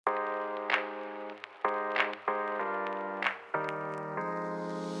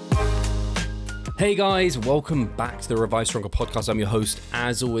Hey guys, welcome back to the Revive Stronger podcast. I'm your host,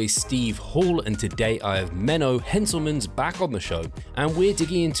 as always, Steve Hall, and today I have Menno Henselmans back on the show, and we're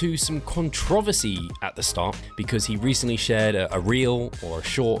digging into some controversy at the start because he recently shared a reel or a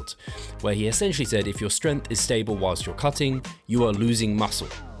short where he essentially said if your strength is stable whilst you're cutting, you are losing muscle.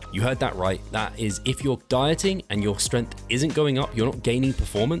 You heard that right. That is, if you're dieting and your strength isn't going up, you're not gaining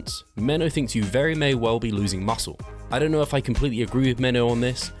performance, Menno thinks you very may well be losing muscle. I don't know if I completely agree with Menno on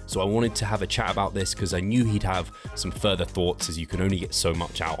this, so I wanted to have a chat about this because I knew he'd have some further thoughts, as you can only get so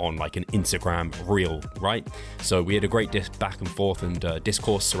much out on like an Instagram reel, right? So we had a great back and forth and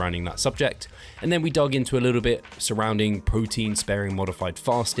discourse surrounding that subject. And then we dug into a little bit surrounding protein sparing modified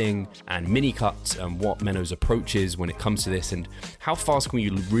fasting and mini cuts and what Menno's approach is when it comes to this, and how fast can we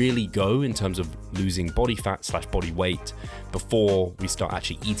really go in terms of losing body fat / body weight before we start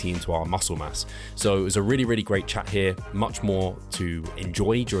actually eating into our muscle mass. So it was a really, really great chat here. Much more to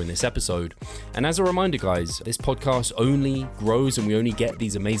enjoy during this episode. And as a reminder, guys, this podcast only grows and we only get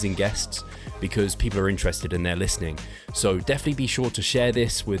these amazing guests because people are interested and they're listening. So definitely be sure to share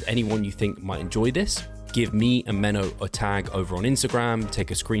this with anyone you think might enjoy this. Give me and Menno a tag over on Instagram, take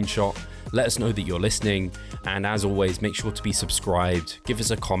a screenshot, let us know that you're listening. And as always, make sure to be subscribed, give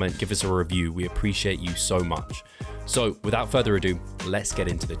us a comment, give us a review. We appreciate you so much. So without further ado, let's get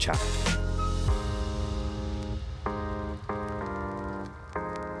into the chat.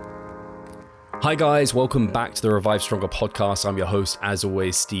 Hi guys, welcome back to the Revive Stronger podcast. I'm your host, as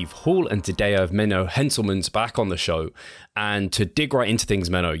always, Steve Hall, and today I have Menno Henselmans back on the show. And to dig right into things,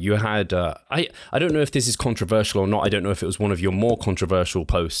 Menno, you had, I don't know if this is controversial or not. I don't know if it was one of your more controversial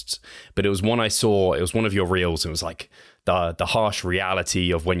posts, but it was one I saw. It was one of your reels. It was like the harsh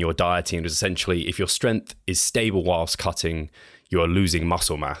reality of when you're dieting. It was essentially, if your strength is stable whilst cutting, you are losing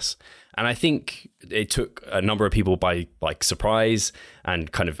muscle mass. And I think it took a number of people by like surprise, and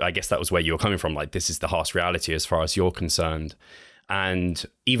kind of, I guess that was where you were coming from. Like, this is the harsh reality as far as you're concerned. And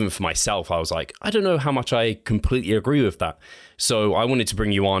even for myself, I was like, I don't know how much I completely agree with that. So I wanted to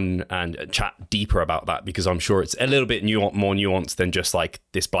bring you on and chat deeper about that, because I'm sure it's a little bit more nuanced than just like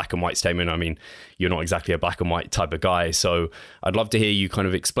this black and white statement. I mean, you're not exactly a black and white type of guy. So I'd love to hear you kind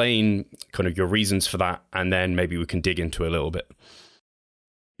of explain kind of your reasons for that. And then maybe we can dig into it a little bit.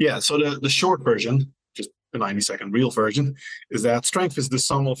 Yeah, so the short version, just the 90-second real version, is that strength is the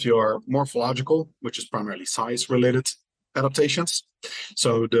sum of your morphological, which is primarily size-related adaptations.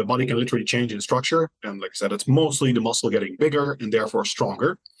 So the body can literally change in structure. And like I said, it's mostly the muscle getting bigger and therefore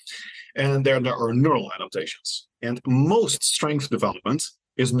stronger. And there are neural adaptations. And most strength development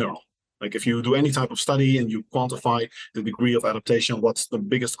is neural. Like if you do any type of study and you quantify the degree of adaptation, what's the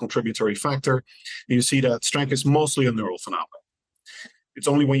biggest contributory factor, you see that strength is mostly a neural phenomenon. It's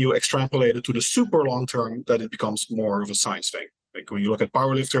only when you extrapolate it to the super long term that it becomes more of a science thing. Like when you look at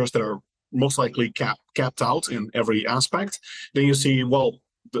powerlifters that are most likely capped out in every aspect, then you see, well,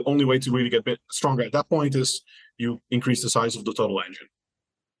 the only way to really get a bit stronger at that point is you increase the size of the total engine.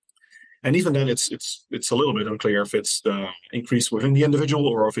 And even then, it's a little bit unclear if it's the increase within the individual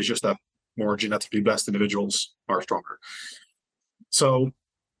or if it's just that more genetically blessed individuals are stronger. So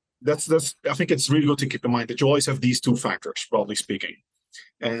that's I think it's really good to keep in mind that you always have these two factors, broadly speaking.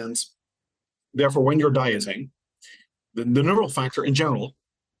 And therefore, when you're dieting, the neural factor in general,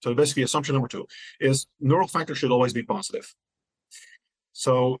 so basically assumption number 2, is neural factor should always be positive.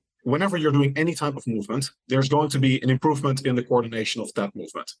 So whenever you're doing any type of movement, there's going to be an improvement in the coordination of that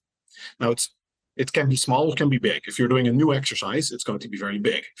movement. Now, it can be small, it can be big. If you're doing a new exercise, it's going to be very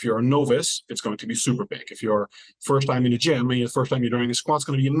big. If you're a novice, it's going to be super big. If you're first time in the gym and the first time you're doing a squat, it's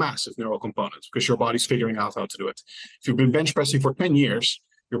going to be a massive neural component because your body's figuring out how to do it. If you've been bench pressing for 10 years,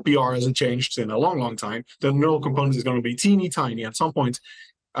 your PR hasn't changed in a long, long time, the neural component is going to be teeny tiny. At some point,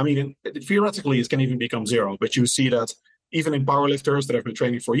 I mean, theoretically, it can even become zero, but you see that even in powerlifters that have been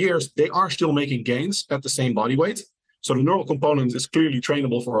training for years, they are still making gains at the same body weight. So the neural component is clearly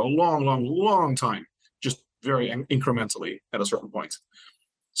trainable for a long, long, long time, just very incrementally at a certain point.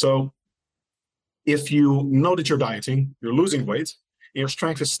 So if you know that you're dieting, you're losing weight, your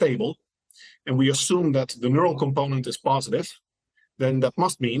strength is stable, and we assume that the neural component is positive, then that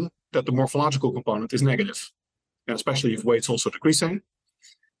must mean that the morphological component is negative, and especially if weight's also decreasing.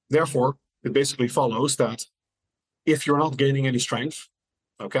 Therefore, it basically follows that if you're not gaining any strength,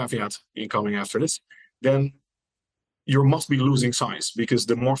 no caveat incoming after this, then you must be losing size because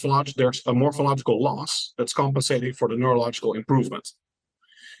there's a morphological loss that's compensating for the neurological improvement.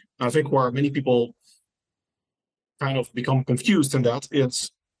 I think where many people kind of become confused in that is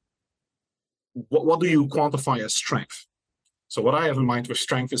what do you quantify as strength? So what I have in mind with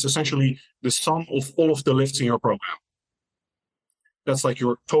strength is essentially the sum of all of the lifts in your program. That's like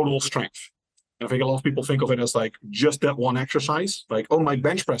your total strength. And I think a lot of people think of it as like just that one exercise, like, oh, my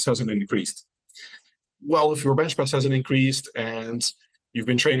bench press hasn't increased. Well, if your bench press hasn't increased and you've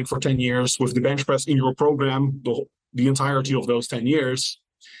been training for 10 years with the bench press in your program the entirety of those 10 years,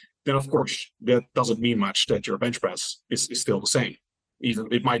 then of course that doesn't mean much that your bench press is still the same.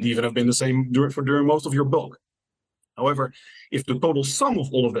 Even it might even have been the same during most of your bulk. However, if the total sum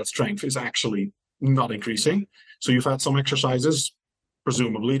of all of that strength is actually not increasing, so you've had some exercises,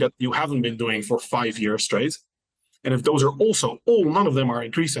 presumably, that you haven't been doing for 5 years straight, and if those are also none of them are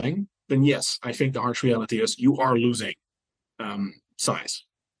increasing, then yes, I think the harsh reality is you are losing size.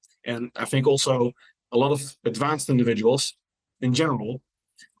 And I think also a lot of advanced individuals in general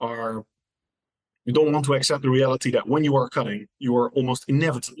you don't want to accept the reality that when you are cutting, you are almost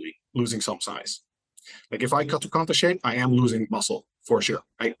inevitably losing some size. Like if I cut to counter shape, I am losing muscle for sure.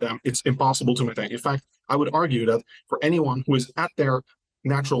 It's impossible to maintain. In fact, I would argue that for anyone who is at their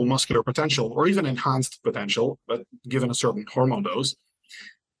natural muscular potential or even enhanced potential, but given a certain hormone dose,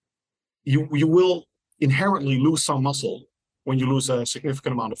 you will inherently lose some muscle when you lose a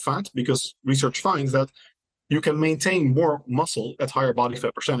significant amount of fat, because research finds that you can maintain more muscle at higher body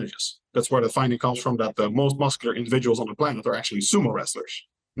fat percentages. That's where the finding comes from, that the most muscular individuals on the planet are actually sumo wrestlers,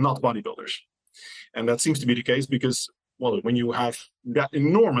 not bodybuilders. And that seems to be the case because, well, when you have that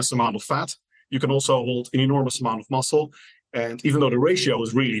enormous amount of fat, you can also hold an enormous amount of muscle. And even though the ratio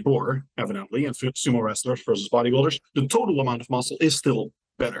is really poor, evidently, in sumo wrestlers versus bodybuilders, the total amount of muscle is still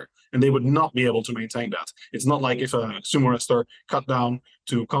better. And they would not be able to maintain that. It's not like if a sumo wrestler cut down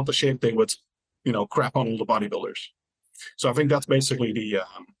to counter shape, they would crap on all the bodybuilders. So I think that's basically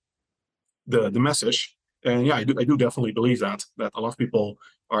the message. And yeah, I do definitely believe that a lot of people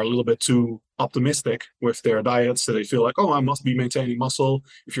are a little bit too optimistic with their diets, that they feel like, oh, I must be maintaining muscle.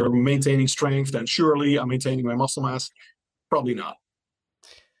 If you're maintaining strength, then surely I'm maintaining my muscle mass. Probably not.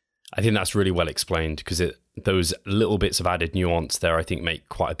 I think that's really well explained, because those little bits of added nuance there, I think, make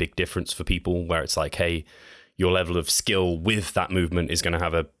quite a big difference for people, where it's like, hey, your level of skill with that movement is going to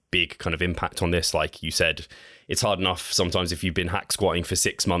have a big kind of impact on this. Like you said, it's hard enough sometimes if you've been hack squatting for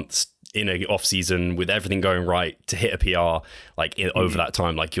 6 months in a off season with everything going right to hit a PR over that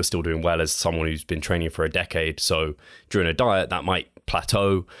time, like you're still doing well as someone who's been training for a decade. So during a diet that might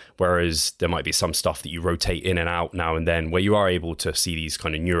plateau, whereas there might be some stuff that you rotate in and out now and then where you are able to see these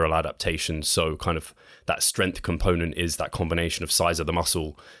kind of neural adaptations. So kind of that strength component is that combination of size of the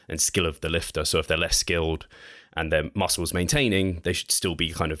muscle and skill of the lifter. So if they're less skilled and their muscles maintaining, they should still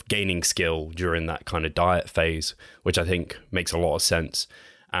be kind of gaining skill during that kind of diet phase, which I think makes a lot of sense.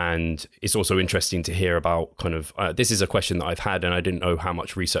 And it's also interesting to hear about kind of, this is a question that I've had, and I didn't know how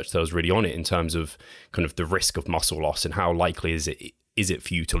much research there was really on it in terms of kind of the risk of muscle loss and how likely is it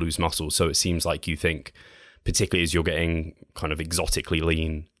for you to lose muscle. So it seems like you think, particularly as you're getting kind of exotically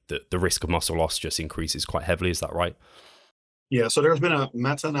lean, that the risk of muscle loss just increases quite heavily. Is that right? Yeah, so there's been a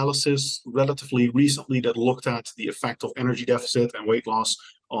meta-analysis relatively recently that looked at the effect of energy deficit and weight loss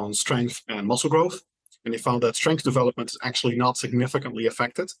on strength and muscle growth. And they found that strength development is actually not significantly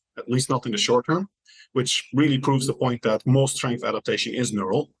affected, at least not in the short term, which really proves the point that most strength adaptation is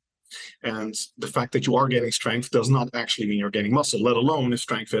neural. And the fact that you are getting strength does not actually mean you're gaining muscle, let alone if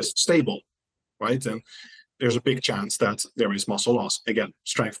strength is stable, right? And there's a big chance that there is muscle loss. Again,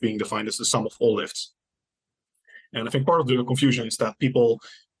 strength being defined as the sum of all lifts. And I think part of the confusion is that people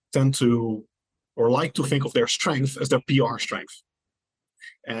tend to, or like to think of their strength as their PR strength.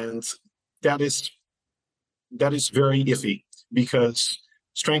 And that is very iffy, because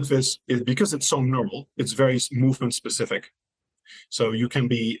strength is because it's so neural, it's very movement specific. So you can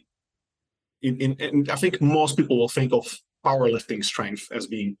be, and I think most people will think of powerlifting strength as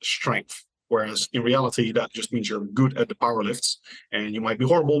being strength, whereas in reality, that just means you're good at the power lifts, and you might be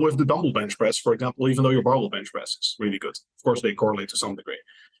horrible with the dumbbell bench press, for example, even though your barbell bench press is really good. Of course, they correlate to some degree.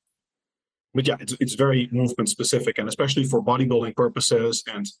 But yeah, it's very movement specific, and especially for bodybuilding purposes,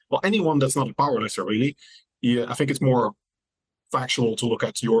 and well, anyone that's not a powerlifter really, yeah, I think it's more factual to look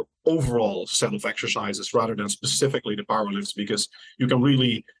at your overall set of exercises rather than specifically the power lifts, because you can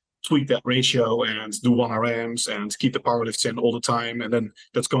really tweak that ratio and do 1RMs and keep the power lifts in all the time, and then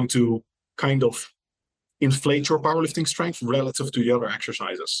that's going to kind of inflate your powerlifting strength relative to the other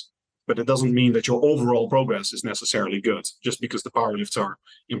exercises. But it doesn't mean that your overall progress is necessarily good just because the power lifts are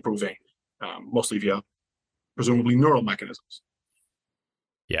improving, mostly via presumably neural mechanisms.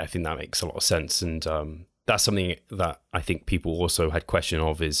 Yeah, I think that makes a lot of sense. And that's something that I think people also had question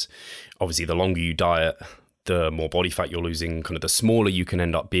of, is obviously the longer you diet, the more body fat you're losing, kind of the smaller you can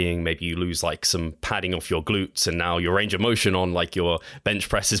end up being. Maybe you lose like some padding off your glutes, and now your range of motion on like your bench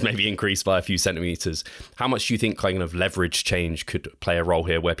press is maybe increased by a few centimeters. How much do you think kind of leverage change could play a role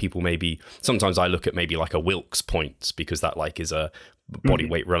here, where people maybe, sometimes I look at maybe like a Wilks points, because that like is a body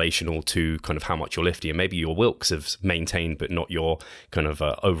weight relational to kind of how much you're lifting, and maybe your Wilks have maintained but not your kind of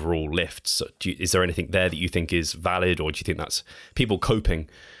overall lifts. So is there anything there that you think is valid, or do you think that's people coping?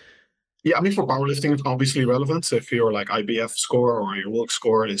 Yeah, I mean, for powerlifting, it's obviously relevant. If your like IBF score or your Wilks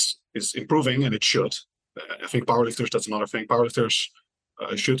score is improving, and it should. I think powerlifters, that's another thing. Powerlifters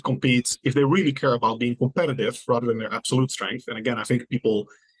should compete if they really care about being competitive rather than their absolute strength. And again, I think people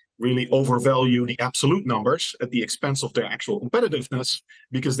really overvalue the absolute numbers at the expense of their actual competitiveness,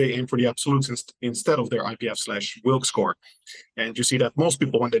 because they aim for the absolutes instead of their IPF/Wilks score. And you see that most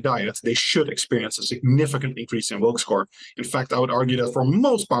people, when they diet, they should experience a significant increase in Wilks score. In fact, I would argue that for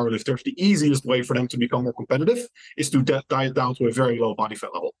most powerlifters, the easiest way for them to become more competitive is to diet down to a very low body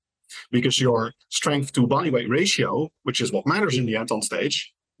fat level, because your strength to body weight ratio, which is what matters in the end on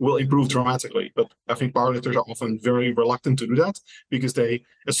stage, will improve dramatically. But I think powerlifters are often very reluctant to do that, because they,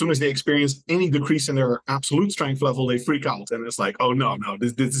 as soon as they experience any decrease in their absolute strength level, they freak out. And it's like, oh, no,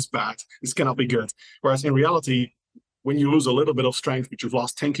 this is bad. This cannot be good. Whereas in reality, when you lose a little bit of strength, but you've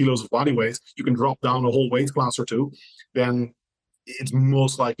lost 10 kilos of body weight, you can drop down a whole weight class or two, then it's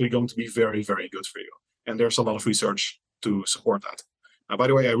most likely going to be very, very good for you. And there's a lot of research to support that. By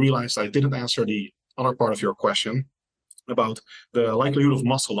the way, I realized I didn't answer the other part of your question about the likelihood of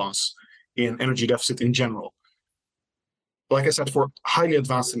muscle loss in energy deficit in general. Like I said, for highly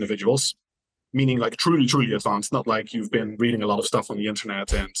advanced individuals, meaning like truly, truly advanced, not like you've been reading a lot of stuff on the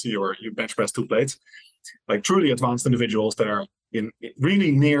internet and you bench press 2 plates, like truly advanced individuals that are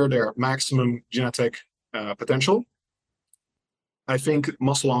really near their maximum genetic potential, I think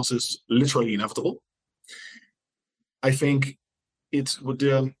muscle loss is literally inevitable. I think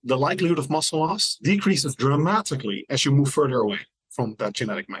the likelihood of muscle loss decreases dramatically as you move further away from that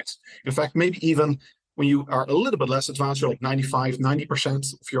genetic max. In fact, maybe even when you are a little bit less advanced, you're like 95,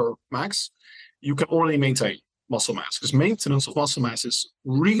 90% of your max, you can already maintain muscle mass, because maintenance of muscle mass is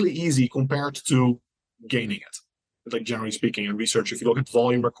really easy compared to gaining it. Like generally speaking, in research, if you look at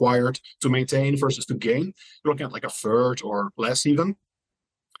volume required to maintain versus to gain, you're looking at like a third or less even.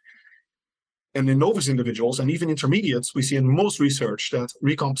 And in novice individuals and even intermediates, we see in most research that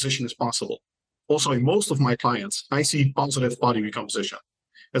recomposition is possible. Also, in most of my clients, I see positive body recomposition.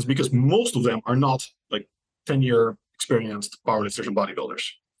 That's because most of them are not like 10-year experienced powerlifters and bodybuilders.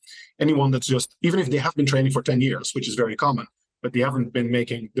 Anyone that's just, even if they have been training for 10 years, which is very common, but they haven't been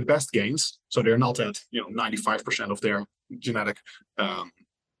making the best gains, so they're not at 95% of their genetic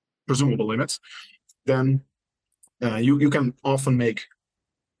presumable limits, then you can often make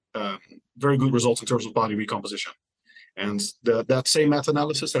very good results in terms of body recomposition. And that same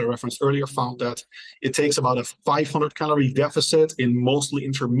meta-analysis that I referenced earlier found that it takes about a 500-calorie deficit in mostly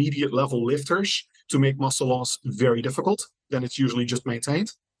intermediate level lifters to make muscle loss very difficult. Then it's usually just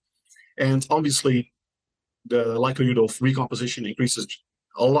maintained. And obviously, the likelihood of recomposition increases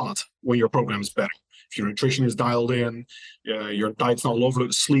a lot when your program is better. If your nutrition is dialed in, your diet's not all over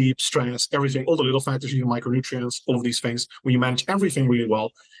the sleep, stress, everything, all the little factors, even micronutrients, all of these things, when you manage everything really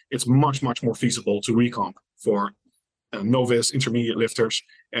well, it's much, much more feasible to recomp for novice, intermediate lifters,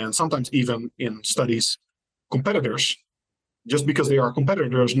 and sometimes even in studies, competitors. Just because they are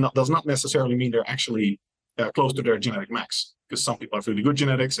competitors does not necessarily mean they're actually close to their genetic max, because some people have really good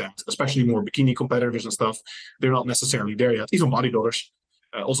genetics, and especially more bikini competitors and stuff, they're not necessarily there yet, even bodybuilders.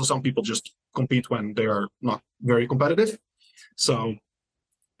 Also, some people just compete when they are not very competitive. So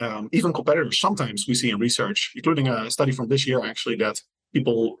even competitors, sometimes we see in research, including a study from this year, actually, that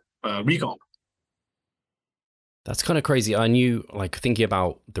people recomp. That's kind of crazy. I knew, like, thinking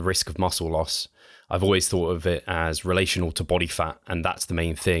about the risk of muscle loss, I've always thought of it as relational to body fat, and that's the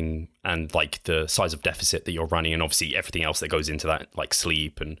main thing, and like the size of deficit that you're running, and obviously everything else that goes into that, like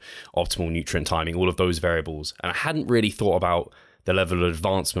sleep and optimal nutrient timing, all of those variables. And I hadn't really thought about the level of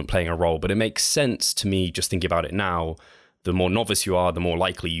advancement playing a role, but it makes sense to me just thinking about it now. The more novice you are, the more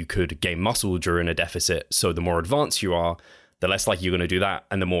likely you could gain muscle during a deficit. So the more advanced you are, the less likely you're going to do that,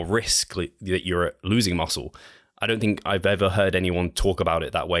 and the more risk that you're at losing muscle. I don't think I've ever heard anyone talk about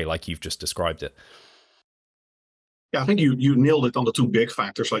it that way, like you've just described it. Yeah, I think you nailed it on the two big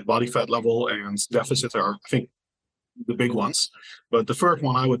factors, like body fat level and deficit are, I think, the big ones. But the third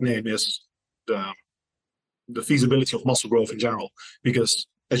one I would name is the feasibility of muscle growth in general. Because,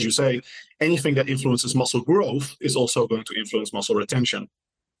 as you say, anything that influences muscle growth is also going to influence muscle retention.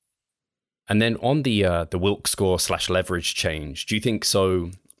 And then on the Wilks score / leverage change, do you think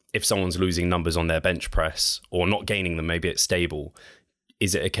so? if someone's losing numbers on their bench press or not gaining them, maybe it's stable.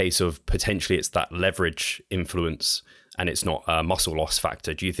 Is it a case of potentially it's that leverage influence and it's not a muscle loss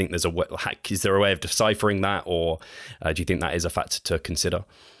factor? Do you think is there a way of deciphering that, or do you think that is a factor to consider?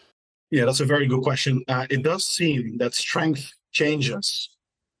 Yeah, that's a very good question. It does seem that strength changes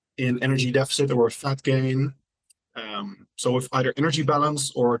in energy deficit or fat gain. So with either energy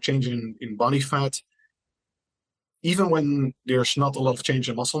balance or change in body fat, even when there's not a lot of change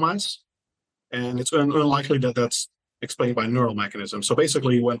in muscle mass, and it's unlikely that that's explained by neural mechanisms. So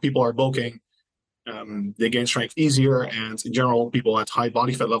basically, when people are bulking, they gain strength easier, and in general, people at high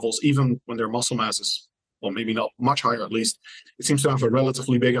body fat levels, even when their muscle mass is, well, maybe not much higher at least, it seems to have a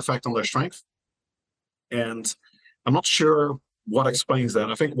relatively big effect on their strength. And I'm not sure what explains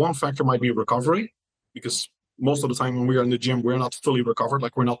that. I think one factor might be recovery, because most of the time when we are in the gym, we're not fully recovered,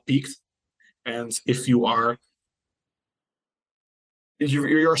 like we're not peaked. And if you're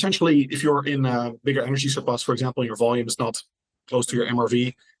essentially, if you're in a bigger energy surplus, for example, your volume is not close to your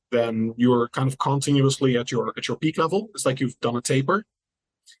MRV, then you're kind of continuously at your peak level. It's like you've done a taper.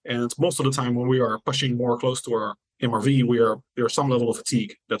 And most of the time when we are pushing more close to our MRV, there's some level of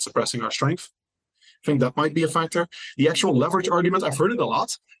fatigue that's suppressing our strength. I think that might be a factor. The actual leverage argument, I've heard it a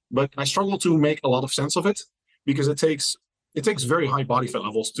lot, but I struggle to make a lot of sense of it, because it takes very high body fat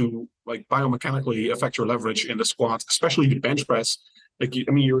levels to like biomechanically affect your leverage in the squat, especially the bench press. Like,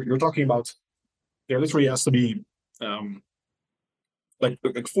 you're talking about, there literally has to be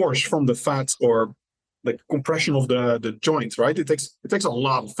like force from the fat, or like compression of the joint, right? It takes a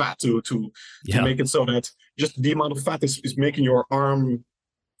lot of fat to make it so that just the amount of fat is making your arm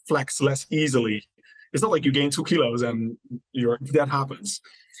flex less easily. It's not like you gain 2 kilos and that happens.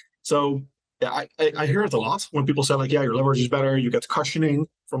 So yeah, I hear it a lot when people say like, yeah, your leverage is better, you get cushioning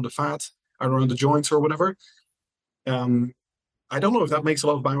from the fat around the joints or whatever. I don't know if that makes a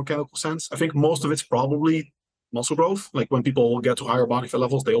lot of biomechanical sense. I think most of it's probably muscle growth. Like when people get to higher body fat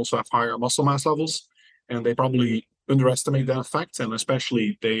levels, they also have higher muscle mass levels, and they probably underestimate that effect, and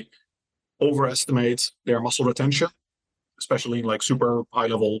especially they overestimate their muscle retention, especially in like super high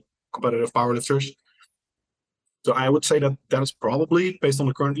level competitive powerlifters. So I would say that is probably, based on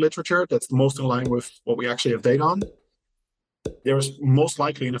the current literature, that's the most in line with what we actually have data on. There is most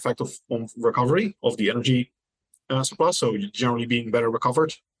likely an effect on recovery of the energy surplus, so generally being better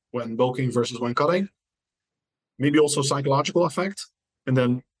recovered when bulking versus when cutting. Maybe also psychological effect, and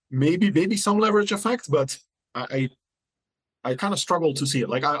then maybe some leverage effect, but I kind of struggle to see it.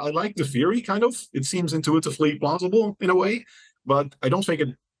 Like I like the theory, kind of. It seems intuitively plausible in a way, but I don't think it,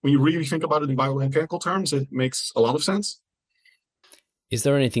 when you really think about it in biomechanical terms, it makes a lot of sense. Is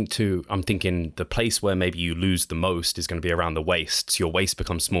there anything I'm thinking the place where maybe you lose the most is going to be around the waist. So your waist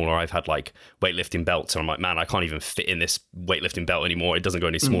becomes smaller. I've had like weightlifting belts, and I'm like, man, I can't even fit in this weightlifting belt anymore. It doesn't go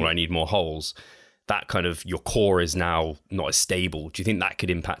any smaller. I need more holes. That kind of, your core is now not as stable. Do you think that could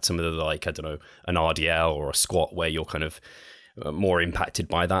impact some of the, like, I don't know, an RDL or a squat where you're kind of more impacted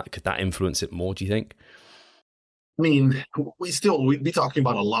by that? Could that influence it more, do you think? I mean, we'd be talking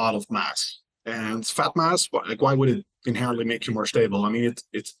about a lot of mass, and fat mass. Like, why would it inherently make you more stable? I mean,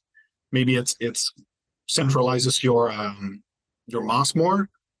 it centralizes your mass more,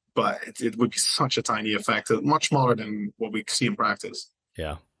 but it would be such a tiny effect, much smaller than what we see in practice.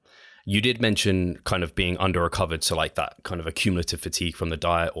 Yeah. You did mention kind of being under recovered, so like that kind of accumulative fatigue from the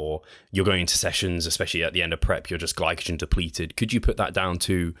diet, or you're going into sessions, especially at the end of prep, you're just glycogen depleted. Could you put that down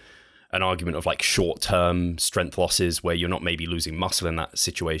to an argument of like short-term strength losses where you're not maybe losing muscle in that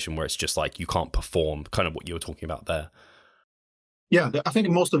situation where it's just like you can't perform, kind of what you were talking about there? Yeah, I think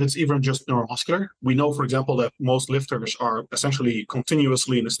most of it's even just neuromuscular. We know, for example, that most lifters are essentially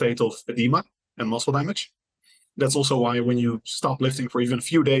continuously in a state of edema and muscle damage. That's also why when you stop lifting for even a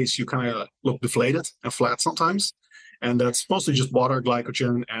few days, you kind of look deflated and flat sometimes. And that's mostly just water,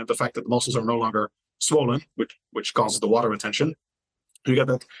 glycogen, and the fact that the muscles are no longer swollen, which causes the water retention. You get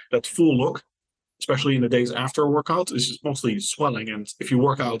that full look, especially in the days after a workout, is just mostly swelling. And if you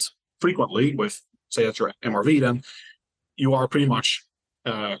work out frequently with, say, at your MRV, then you are pretty much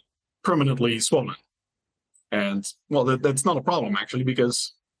permanently swollen. And well, that's not a problem actually,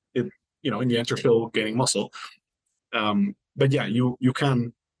 because in the end you're still gaining muscle. But yeah, you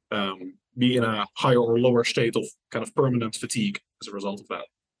can be in a higher or lower state of kind of permanent fatigue as a result of that.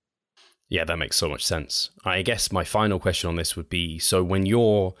 Yeah, that makes so much sense. I guess my final question on this would be, so when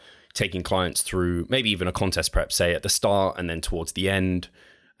you're taking clients through maybe even a contest prep, say at the start and then towards the end,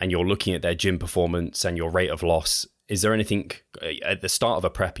 and you're looking at their gym performance and your rate of loss, is there anything at the start of a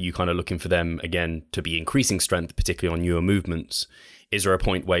prep, are you kind of looking for them, again, to be increasing strength, particularly on newer movements? Is there a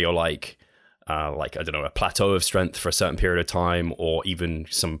point where you're like, like, I don't know, a plateau of strength for a certain period of time, or even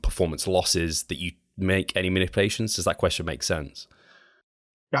some performance losses that you make any manipulations? Does that question make sense?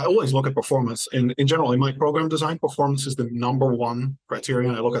 Yeah, I always look at performance. In general, in my program design, performance is the number one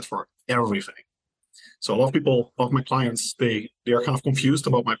criterion I look at for everything. So a lot of people, a lot of my clients, they are kind of confused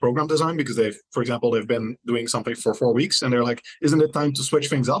about my program design because for example, they've been doing something for 4 weeks and they're like, isn't it time to switch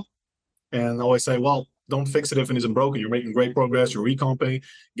things up? And I always say, well, don't fix it if it isn't broken. You're making great progress, you're recomping,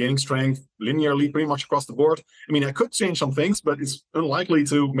 gaining strength linearly pretty much across the board. I mean, I could change some things, but it's unlikely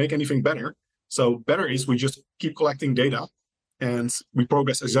to make anything better. So better is we just keep collecting data and we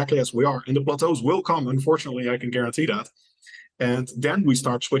progress exactly as we are. And the plateaus will come, unfortunately, I can guarantee that. And then we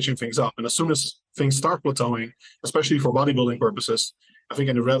start switching things up. And as soon as things start plateauing, especially for bodybuilding purposes, I think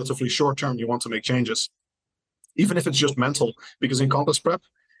in the relatively short term, you want to make changes, even if it's just mental, because in contest prep,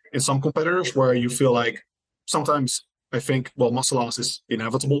 in some competitors where you feel like sometimes I think, well, muscle loss is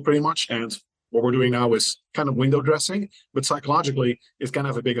inevitable pretty much. And what we're doing now is kind of window dressing, but psychologically, it can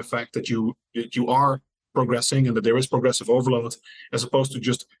have a big effect that you are progressing and that there is progressive overload, as opposed to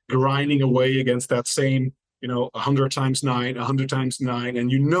just grinding away against that same, 100 times 9, 100 times 9,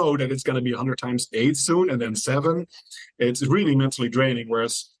 and you know that it's going to be 100 times 8 soon, and then 7. It's really mentally draining.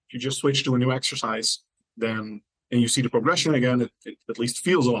 Whereas if you just switch to a new exercise, then and you see the progression again, it at least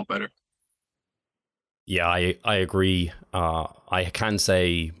feels a lot better. Yeah, I agree. I can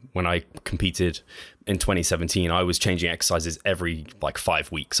say when I competed in 2017, I was changing exercises every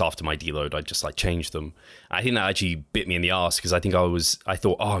 5 weeks after my deload. I just changed them. I think that actually bit me in the ass because I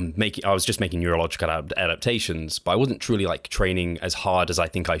thought, I was just making neurological adaptations, but I wasn't truly training as hard as I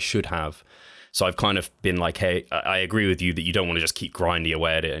think I should have. So I've kind of been like, hey, I agree with you that you don't want to just keep grinding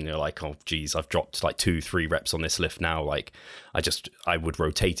away at it. And you're like, oh, geez, I've dropped 2-3 reps on this lift now. I would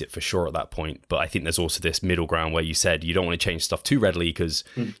rotate it for sure at that point. But I think there's also this middle ground where you said you don't want to change stuff too readily because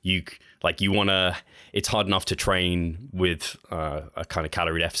you want to, it's hard enough to train with a kind of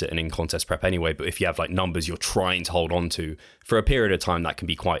calorie deficit and in contest prep anyway. But if you have numbers you're trying to hold on to for a period of time, that can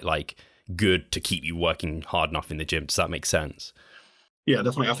be quite good to keep you working hard enough in the gym. Does that make sense? Yeah,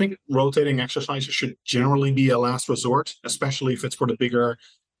 definitely. I think rotating exercises should generally be a last resort, especially if it's for the bigger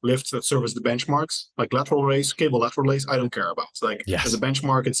lifts that serve as the benchmarks, like lateral raise, cable lateral raise. I don't care about. Yes. As a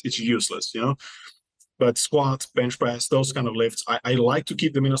benchmark, it's useless, But squat, bench press, those kind of lifts, I like to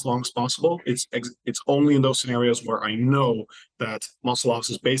keep them in as long as possible. It's only in those scenarios where I know that muscle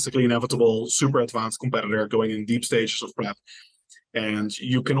loss is basically inevitable, super advanced competitor going in deep stages of prep, and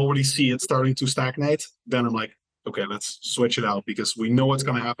you can already see it starting to stagnate. Then I'm like, okay, let's switch it out because we know what's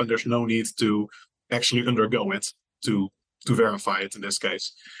going to happen. There's no need to actually undergo it to verify it in this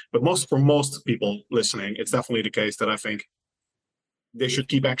case. But for most people listening, it's definitely the case that I think they should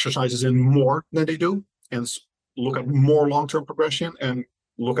keep exercises in more than they do and look at more long-term progression and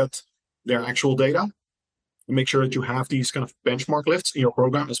look at their actual data. Make sure that you have these kind of benchmark lifts in your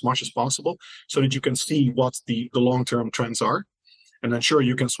program as much as possible so that you can see what the long-term trends are. And then sure,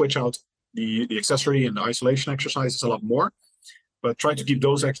 you can switch out the accessory and the isolation exercises a lot more, but try to keep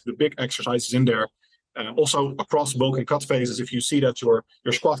the big exercises in there. Also across bulk and cut phases, if you see that your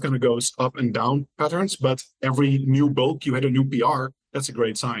squat kind of goes up and down patterns, but every new bulk you hit a new PR, that's a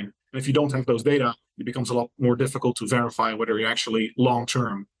great sign. And if you don't have those data, it becomes a lot more difficult to verify whether you're actually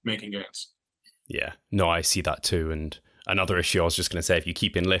long-term making gains. Yeah, no, I see that too. And another issue I was just going to say, if you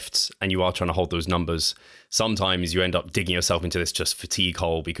keep in lifts and you are trying to hold those numbers, sometimes you end up digging yourself into this just fatigue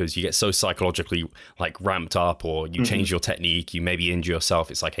hole because you get so psychologically ramped up, or you change your technique, you maybe injure yourself.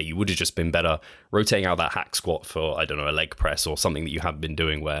 It's hey, you would have just been better rotating out that hack squat for, I don't know, a leg press or something that you have been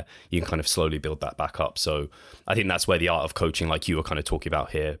doing where you can kind of slowly build that back up. So I think that's where the art of coaching, like you were kind of talking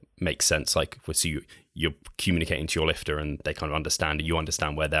about here, makes sense. So you're communicating to your lifter and they kind of understand, and you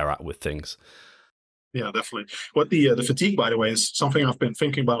understand where they're at with things. Yeah, definitely. What the fatigue, by the way, is something I've been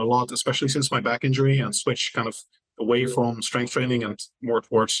thinking about a lot, especially since my back injury and switch kind of away from strength training and more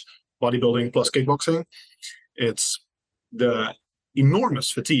towards bodybuilding plus kickboxing. It's the enormous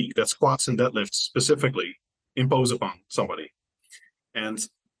fatigue that squats and deadlifts specifically impose upon somebody. And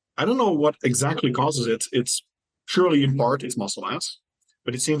I don't know what exactly causes it. It's surely in part it's muscle mass,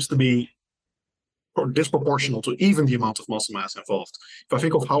 but it seems to be disproportional to even the amount of muscle mass involved. If I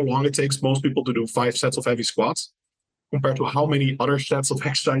think of how long it takes most people to do 5 sets of heavy squats compared to how many other sets of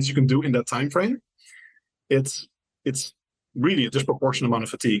exercise you can do in that time frame, it's really a disproportionate amount of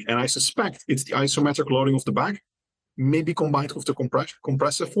fatigue. And I suspect it's the isometric loading of the back, maybe combined with the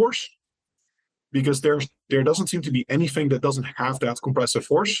compressive force, because there doesn't seem to be anything that doesn't have that compressive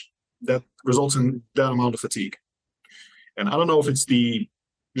force that results in that amount of fatigue. And I don't know if it's the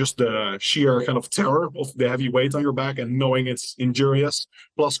just the sheer kind of terror of the heavy weight on your back and knowing it's injurious,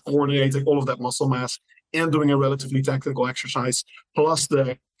 plus coordinating all of that muscle mass and doing a relatively technical exercise, plus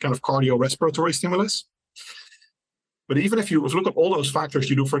the kind of cardiorespiratory stimulus. But even if you look at all those factors,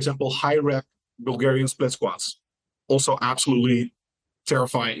 you do, for example, high rep Bulgarian split squats, also absolutely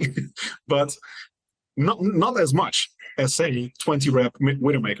terrifying, but not as much as, say, 20 rep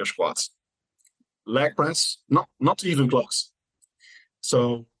Widowmaker squats. Leg press, not even close.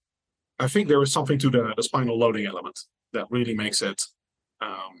 So I think there is something to the spinal loading element that really makes it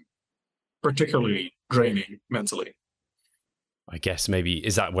particularly draining mentally. I guess maybe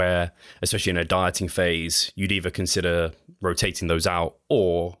is that where, especially in a dieting phase, you'd either consider rotating those out,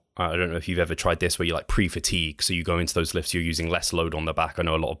 or I don't know if you've ever tried this where you like pre-fatigue, so you go into those lifts, you're using less load on the back. I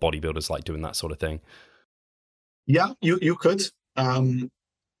know a lot of bodybuilders like doing that sort of thing. Yeah, you could. And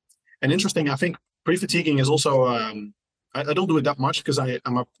interesting, I think pre-fatiguing is also, I don't do it that much because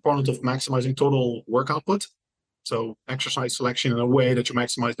I'm a proponent of maximizing total work output. So exercise selection in a way that you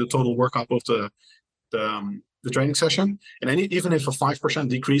maximize the total work output of the training session. And even if a 5%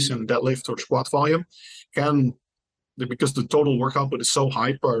 decrease in deadlift or squat volume can, because the total work output is so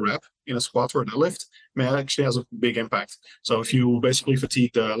high per rep in a squat or a deadlift, it actually has a big impact. So if you basically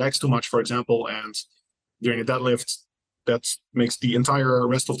fatigue the legs too much, for example, and during a deadlift, that makes the entire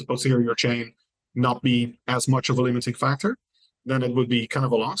rest of the posterior chain not be as much of a limiting factor, then it would be kind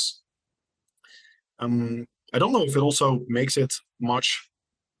of a loss. I don't know if it also makes it much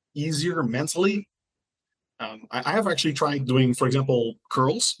easier mentally. I have actually tried doing, for example,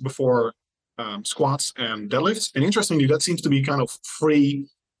 curls before squats and deadlifts. And interestingly, that seems to be kind of free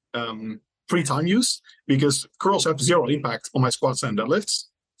time use, because curls have zero impact on my squats and deadlifts.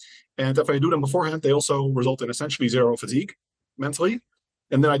 And if I do them beforehand, they also result in essentially zero fatigue mentally.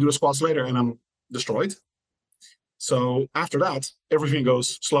 And then I do the squats later and I'm destroyed. So after that, everything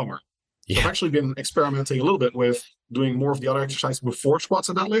goes slower. Yeah. So I've actually been experimenting a little bit with doing more of the other exercises before squats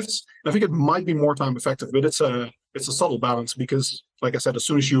and deadlifts. And I think it might be more time effective, but it's a subtle balance, because, like I said, as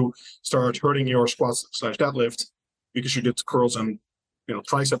soon as you start hurting your squats / deadlift because you did curls and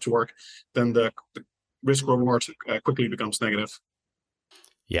triceps work, then the risk reward quickly becomes negative.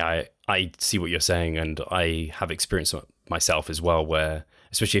 Yeah, I see what you're saying, and I have experienced myself as well, where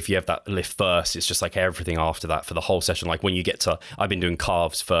especially if you have that lift first, it's just like everything after that for the whole session. Like when you get to, I've been doing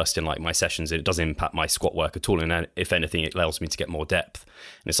calves first in like my sessions, and it doesn't impact my squat work at all. And if anything, it allows me to get more depth.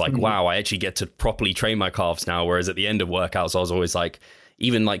 And it's like, wow, I actually get to properly train my calves now. Whereas at the end of workouts, I was always like,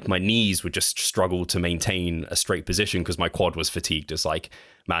 even like my knees would just struggle to maintain a straight position because my quad was fatigued. It's like,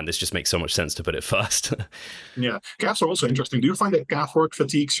 man, this just makes so much sense to put it first. Yeah, calves are also interesting. Do you find that calf work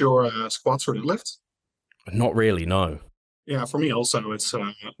fatigues your squats or deadlifts? Not really, no. Yeah, for me also, it's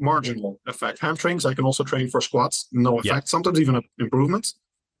a marginal effect. Hamstrings, I can also train for squats, no effect. Yeah. Sometimes even an improvement,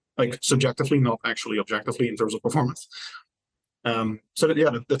 like subjectively, not actually objectively in terms of performance.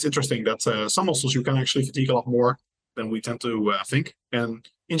 That's interesting. That some muscles you can actually fatigue a lot more than we tend to think. And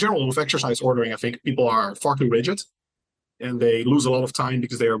in general, with exercise ordering, I think people are far too rigid, and they lose a lot of time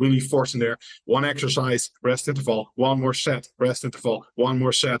because they are really forcing their one exercise, rest interval, one more set, rest interval, one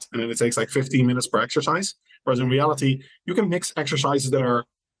more set, and then it takes like 15 minutes per exercise. Whereas in reality, you can mix exercises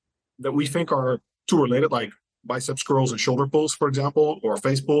that we think are too related, like biceps curls and shoulder pulls, for example, or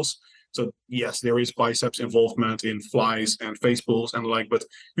face pulls. So yes, there is biceps involvement in flies and face pulls and but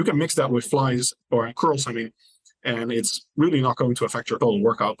you can mix that with flies or curls, and it's really not going to affect your total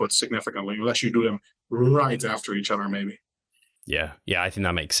work output significantly unless you do them right after each other, maybe. Yeah, I think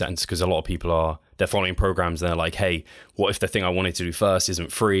that makes sense, because a lot of people they're following programs and they're like, hey, what if the thing I wanted to do first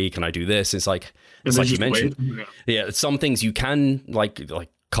isn't free? Can I do this? It's like you mentioned. Yeah, some things you can, like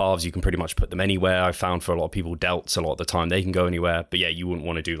calves, you can pretty much put them anywhere. I found for a lot of people, delts, a lot of the time they can go anywhere. But yeah, you wouldn't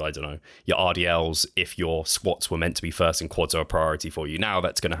want to do, I don't know, your RDLs if your squats were meant to be first and quads are a priority for you. Now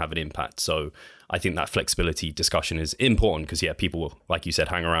that's going to have an impact. So I think that flexibility discussion is important, because yeah, people will, like you said,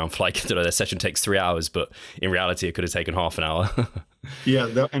 hang around for like, their session takes 3 hours, but in reality it could have taken half an hour.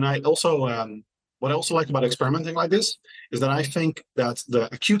 Yeah, and I also what I also like about experimenting like this is that I think that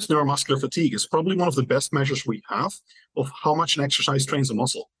the acute neuromuscular fatigue is probably one of the best measures we have of how much an exercise trains a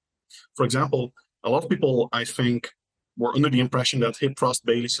muscle. For example, a lot of people, I think, were under the impression that hip thrust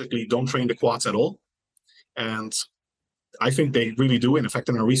basically don't train the quads at all. And I think they really do. In fact,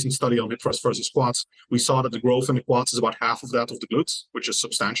 in a recent study on hip thrust versus squats, we saw that the growth in the quads is about half of that of the glutes, which is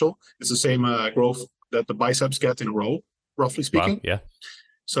substantial. It's the same growth that the biceps get in a row, roughly speaking. Wow, yeah.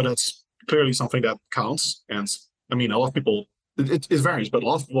 So that's clearly something that counts. And a lot of people, it varies, but a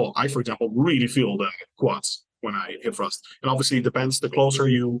lot of people, I, for example, really feel the quads when I hip thrust. And obviously it depends. The closer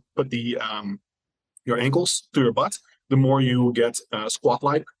you put your ankles to your butt, the more you get a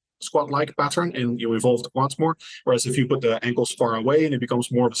squat-like pattern and you evolve the quads more. Whereas if you put the ankles far away and it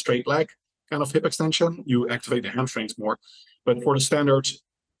becomes more of a straight leg kind of hip extension, you activate the hamstrings more. But for the standard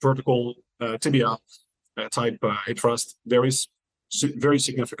vertical tibia type hip thrust, there is very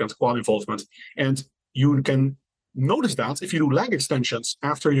significant quad involvement. And you can notice that if you do leg extensions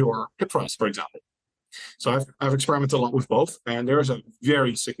after your hip thrust, for example. So I've experimented a lot with both, and there is a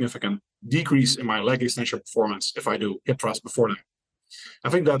very significant decrease in my leg extension performance if I do hip thrust before that. I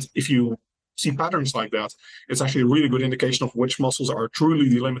think that if you see patterns like that, it's actually a really good indication of which muscles are truly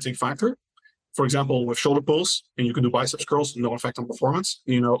the limiting factor. For example, with shoulder pulls, and you can do biceps curls, no effect on performance.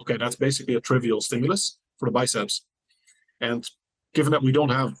 You know, okay, that's basically a trivial stimulus for the biceps. And given that we don't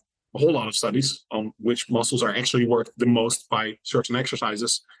have a whole lot of studies on which muscles are actually worked the most by certain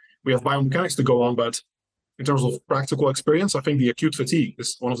exercises, we have biomechanics to go on, but in terms of practical experience, I think the acute fatigue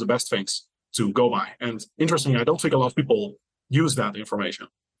is one of the best things to go by. And interestingly, I don't think a lot of people use that information.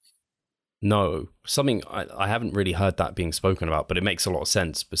 No, something I haven't really heard that being spoken about, but it makes a lot of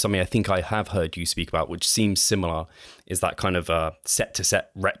sense. But something I think I have heard you speak about, which seems similar, is that kind of set to set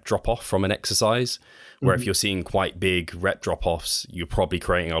rep drop off from an exercise, where if you're seeing quite big rep drop offs, you're probably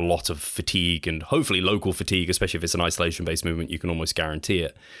creating a lot of fatigue and hopefully local fatigue, especially if it's an isolation based movement, you can almost guarantee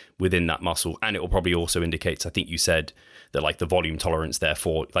it within that muscle. And it will probably also indicates, I think you said that like the volume tolerance,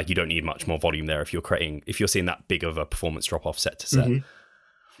 therefore, like you don't need much more volume there if you're seeing that big of a performance drop off set to set.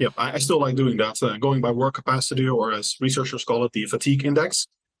 Yep, I still like doing that, going by work capacity, or as researchers call it, the fatigue index,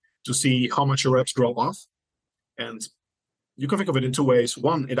 to see how much your reps drop off. And you can think of it in two ways.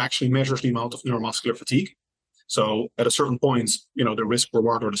 One, it actually measures the amount of neuromuscular fatigue. So at a certain point, you know, the risk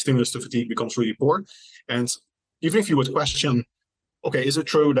reward or the stimulus to fatigue becomes really poor. And even if you would question, okay, is it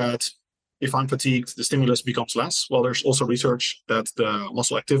true that if I'm fatigued, the stimulus becomes less? Well, there's also research that the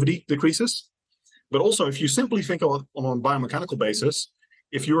muscle activity decreases. But also, if you simply think of it on a biomechanical basis,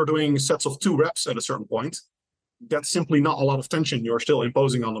 if you're doing sets of 2 reps at a certain point, that's simply not a lot of tension you're still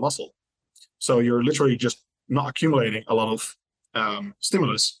imposing on the muscle. So you're literally just not accumulating a lot of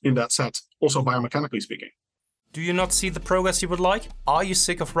stimulus in that set, also biomechanically speaking. Do you not see the progress you would like? Are you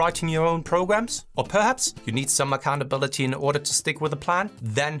sick of writing your own programs? Or perhaps you need some accountability in order to stick with a plan?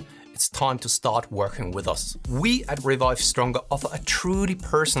 Then it's time to start working with us. We at Revive Stronger offer a truly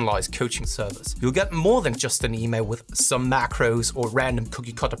personalized coaching service. You'll get more than just an email with some macros or random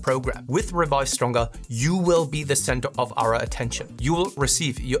cookie cutter program. With Revive Stronger, you will be the center of our attention. You will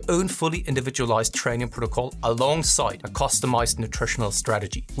receive your own fully individualized training protocol alongside a customized nutritional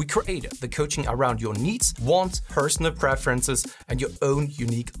strategy. We created the coaching around your needs, wants, personal preferences, and your own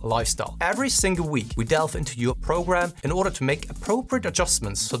unique lifestyle. Every single week, we delve into your program in order to make appropriate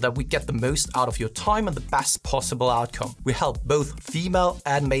adjustments so that we get the most out of your time and the best possible outcome. We help both female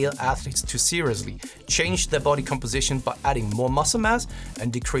and male athletes to seriously change their body composition by adding more muscle mass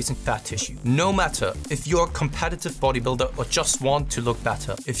and decreasing fat tissue. No matter if you're a competitive bodybuilder or just want to look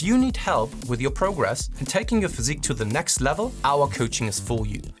better, if you need help with your progress and taking your physique to the next level, our coaching is for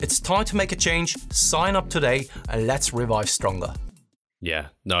you. It's time to make a change. Sign up today and let's revive stronger. Yeah,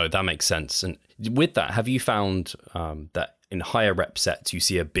 no, that makes sense. And with that, have you found that in higher rep sets, you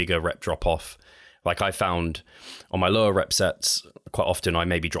see a bigger rep drop off? Like I found on my lower rep sets, quite often I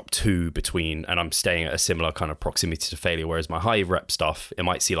maybe drop 2 between, and I'm staying at a similar kind of proximity to failure. Whereas my high rep stuff, it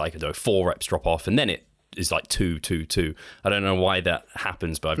might see like 4 reps drop off, and then it is like 2, 2, 2. I don't know why that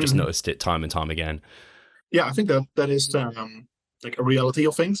happens, but I've just noticed it time and time again. Yeah, I think that is like a reality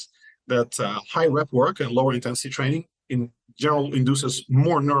of things, that high rep work and lower intensity training in general induces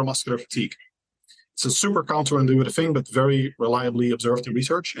more neuromuscular fatigue. It's a super counterintuitive thing, but very reliably observed in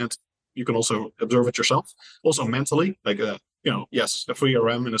research. And you can also observe it yourself. Also mentally, like, yes, a 3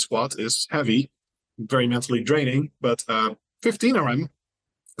 RM in a squat is heavy, very mentally draining, but 15 RM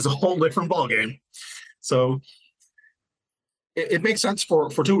is a whole different ballgame. So it makes sense for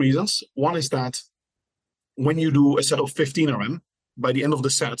 2 reasons. One is that when you do a set of 15 RM, by the end of the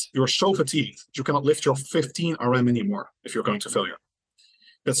set, you're so fatigued that you cannot lift your 15 RM anymore if you're going to failure.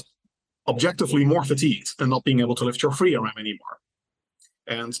 That's objectively more fatigued than not being able to lift your 3 RM anymore.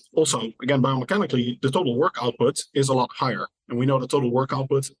 And also, again, biomechanically, the total work output is a lot higher. And we know the total work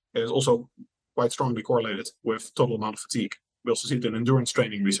output is also quite strongly correlated with total amount of fatigue. We also see it in endurance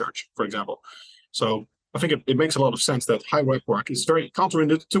training research, for example. So I think it makes a lot of sense that high rep work is very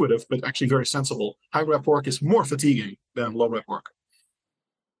counterintuitive, but actually very sensible. High rep work is more fatiguing than low rep work.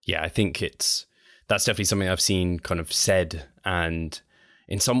 Yeah, I think that's definitely something I've seen kind of said, and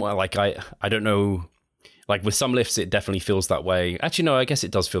in some way, like I don't know Like with some lifts, it definitely feels that way. Actually, no, I guess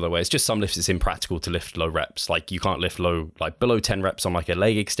it does feel that way. It's just some lifts, it's impractical to lift low reps. Like you can't lift low, like below 10 reps on like a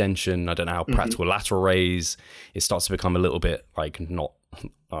leg extension. I don't know how practical lateral raise. It starts to become a little bit like not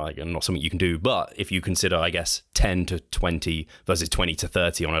something you can do. But if you consider, I guess, 10 to 20 versus 20 to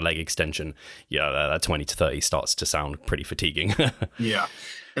 30 on a leg extension, yeah, that 20 to 30 starts to sound pretty fatiguing. Yeah.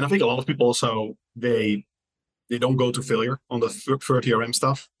 And I think a lot of people also, they don't go to failure on the 30 RM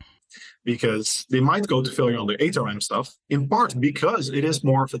stuff, because they might go to failure on the 8 RM stuff, in part because it is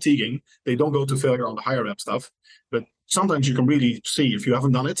more fatiguing. They don't go to failure on the higher rep stuff. But sometimes you can really see, if you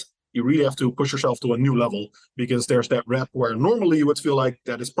haven't done it, you really have to push yourself to a new level, because there's that rep where normally you would feel like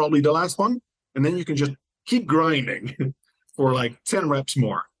that is probably the last one. And then you can just keep grinding for like 10 reps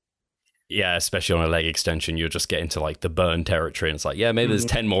more. Yeah, especially on a leg extension, you're just getting to like the burn territory. And it's like, yeah, maybe there's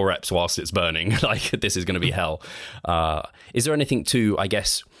 10 more reps whilst it's burning. Like this is going to be hell. Is there anything to, I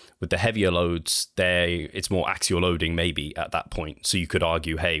guess, with the heavier loads, it's more axial loading maybe at that point. So you could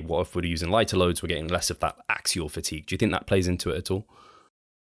argue, hey, what if we're using lighter loads, we're getting less of that axial fatigue? Do you think that plays into it at all?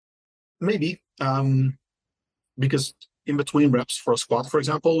 Maybe, because in between reps for a squat, for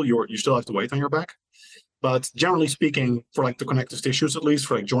example, you still have the weight on your back. But generally speaking, for like the connective tissues, at least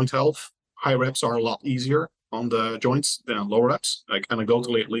for like joint health, high reps are a lot easier on the joints than low reps. Like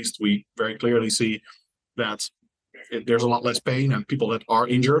anecdotally, at least, we very clearly see that there's a lot less pain, and people that are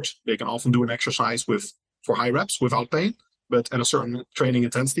injured, they can often do an exercise for high reps without pain, but at a certain training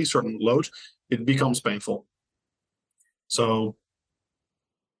intensity, certain load, it becomes painful. So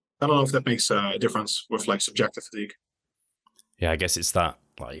I don't know if that makes a difference with like subjective fatigue. Yeah, I guess it's that,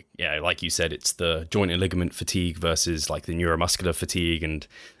 like you said, it's the joint and ligament fatigue versus like the neuromuscular fatigue. And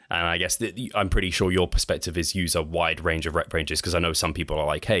I guess I'm pretty sure your perspective is use a wide range of rep ranges, because I know some people are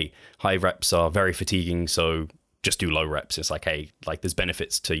like, hey, high reps are very fatiguing, so just do low reps. It's like, hey, like there's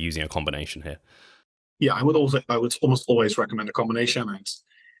benefits to using a combination here. Yeah, I would almost always recommend a combination. And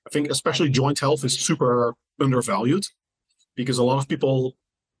I think especially joint health is super undervalued, because a lot of people,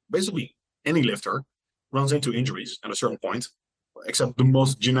 basically any lifter, runs into injuries at a certain point, except the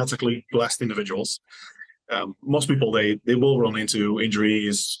most genetically blessed individuals. Most people, they will run into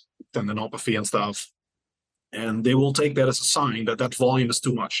injuries, tendinopathy and stuff, and they will take that as a sign that that volume is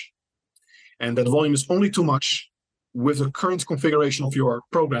too much. And that volume is only too much with the current configuration of your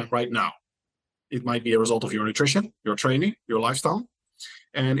program right now. It might be a result of your nutrition, your training, your lifestyle,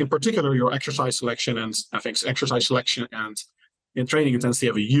 and in particular, your exercise selection. And I think exercise selection and in training intensity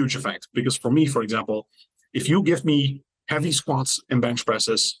have a huge effect. Because for me, for example, if you give me heavy squats and bench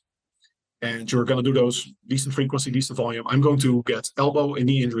presses, and you're going to do those decent frequency, decent volume, I'm going to get elbow and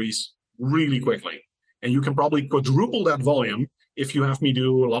knee injuries really quickly. And you can probably quadruple that volume if you have me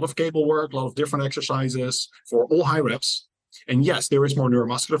do a lot of cable work, a lot of different exercises for all high reps. And yes, there is more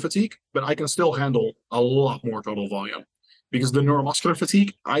neuromuscular fatigue, but I can still handle a lot more total volume, because the neuromuscular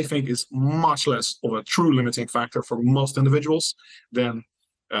fatigue, I think, is much less of a true limiting factor for most individuals than,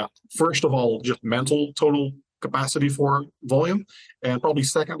 first of all, just mental total capacity for volume, and probably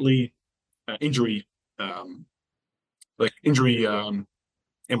secondly, injury, MRV,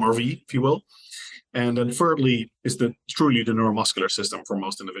 if you will. And then thirdly is truly the neuromuscular system for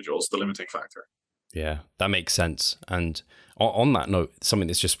most individuals, the limiting factor. Yeah, that makes sense. And on that note, something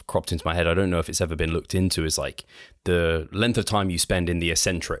that's just cropped into my head, I don't know if it's ever been looked into, is like the length of time you spend in the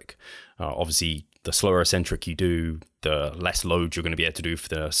eccentric. Obviously, the slower eccentric you do, the less load you're going to be able to do for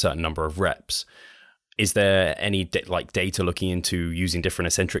the certain number of reps. Is there any data looking into using different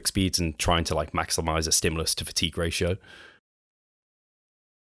eccentric speeds and trying to like maximize a stimulus to fatigue ratio?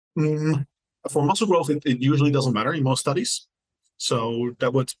 For muscle growth, it usually doesn't matter in most studies. So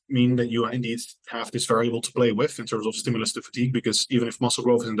that would mean that you indeed have this variable to play with in terms of stimulus to fatigue, because even if muscle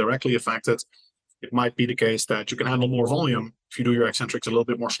growth isn't directly affected, it might be the case that you can handle more volume if you do your eccentrics a little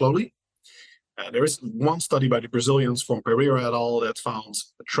bit more slowly. There is one study by the Brazilians from Pereira et al. That found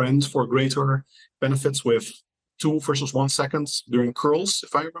a trend for greater benefits with 2 versus 1 seconds during curls,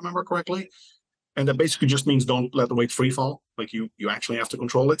 if I remember correctly. And that basically just means don't let the weight free fall. Like you actually have to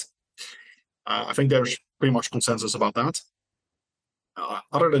control it. I think there's pretty much consensus about that.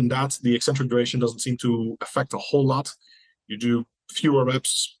 Other than that, the eccentric duration doesn't seem to affect a whole lot. You do fewer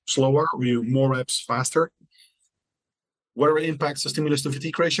reps slower, or you do more reps faster. Whether it impacts the stimulus to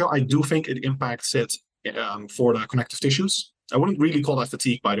fatigue ratio, I do think it impacts it for the connective tissues. I wouldn't really call that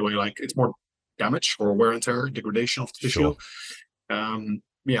fatigue, by the way. Like it's more damage or wear and tear, degradation of the tissue.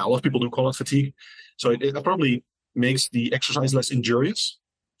 Yeah, a lot of people do call it fatigue. So it probably makes the exercise less injurious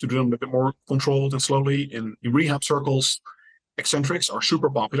to do them a bit more controlled and slowly. In rehab circles, eccentrics are super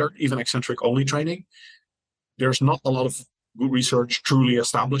popular, even eccentric only training. There's not a lot of good research truly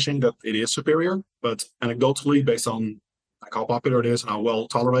establishing that it is superior, but anecdotally, based on like how popular it is and how well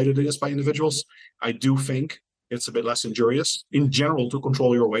tolerated it is by individuals, I do think it's a bit less injurious in general to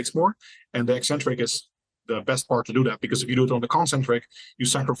control your weights more. And the eccentric is the best part to do that, because if you do it on the concentric, you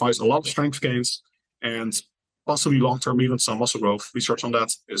sacrifice a lot of strength gains and possibly long-term even some muscle growth. Research on that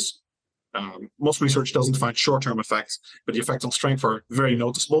is most research doesn't find short-term effects, but the effects on strength are very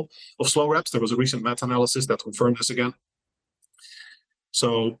noticeable. Of slow reps, there was a recent meta-analysis that confirmed this again.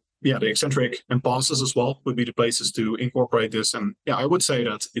 So yeah, the eccentric and pauses as well would be the places to incorporate this. And yeah, I would say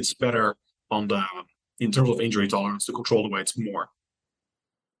that it's better on the in terms of injury tolerance to control the weights more.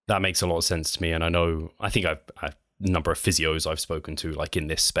 That makes a lot of sense to me. And I think I've a number of physios I've spoken to, like in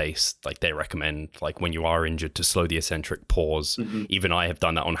this space, like they recommend, like when you are injured, to slow the eccentric, pause. Even I have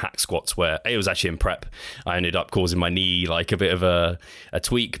done that on hack squats, where it was actually in prep. I ended up causing my knee like a bit of a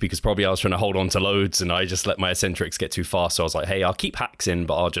tweak, because probably I was trying to hold on to loads and I just let my eccentrics get too fast. So I was like, hey, I'll keep hacks in,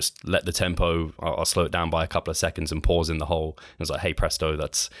 but I'll just let the tempo, I'll slow it down by a couple of seconds and pause in the hole. And I was like, hey, presto,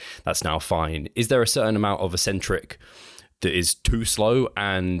 that's now fine. Is there a certain amount of eccentric that is too slow?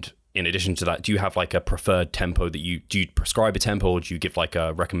 And in addition to that, do you have like a preferred tempo that do you prescribe a tempo, or do you give like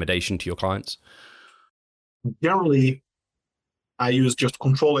a recommendation to your clients? Generally, I use just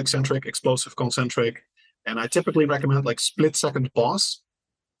control eccentric, explosive concentric, and I typically recommend like split second pause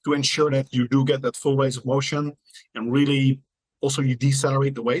to ensure that you do get that full range of motion, and really also you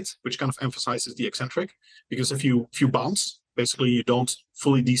decelerate the weight, which kind of emphasizes the eccentric, because if you bounce, basically you don't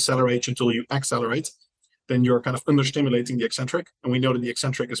fully decelerate until you accelerate, then you're kind of understimulating the eccentric. And we know that the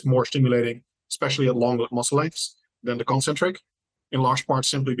eccentric is more stimulating, especially at long muscle lengths, than the concentric, in large part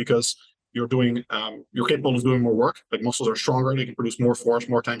simply because you're capable of doing more work. Like muscles are stronger, they can produce more force,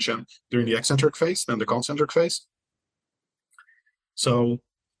 more tension during the eccentric phase than the concentric phase. So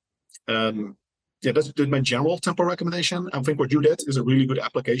yeah, that's my general tempo recommendation. I think what you did is a really good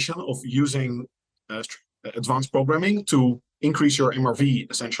application of using advanced programming to increase your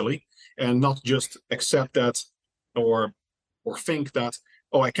MRV essentially, and not just accept that or think that,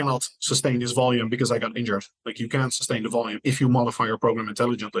 oh, I cannot sustain this volume because I got injured. Like, you can sustain the volume if you modify your program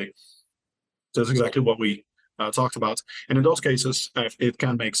intelligently. So that's exactly what we talked about. And in those cases, it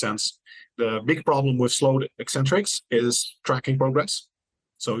can make sense. The big problem with slow eccentrics is tracking progress.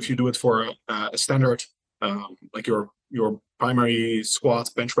 So if you do it for a standard, like your primary squat,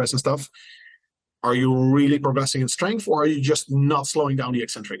 bench press and stuff, are you really progressing in strength, or are you just not slowing down the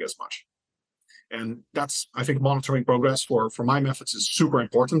eccentric as much? And that's, I think, monitoring progress for my methods is super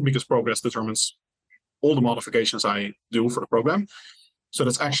important, because progress determines all the modifications I do for the program. So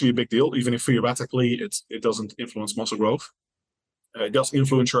that's actually a big deal, even if theoretically it doesn't influence muscle growth. It does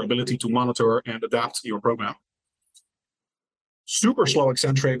influence your ability to monitor and adapt your program. Super slow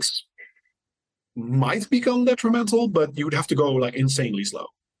eccentrics might become detrimental, but you would have to go like insanely slow.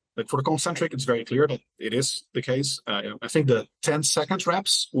 Like for the concentric, it's very clear that it is the case. I think the 10-second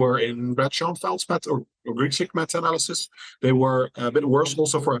reps were in Brad Schoenfeld's or Griggsik meta-analysis. They were a bit worse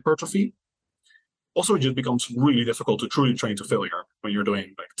also for hypertrophy. Also, it just becomes really difficult to truly train to failure when you're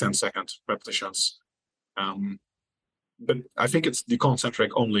doing like 10-second repetitions. But I think it's the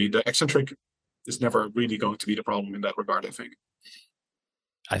concentric only. The eccentric is never really going to be the problem in that regard, I think.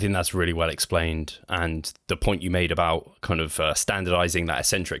 I think that's really well explained. And the point you made about kind of standardizing that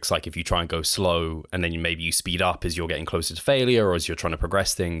eccentrics, like if you try and go slow and then maybe you speed up as you're getting closer to failure or as you're trying to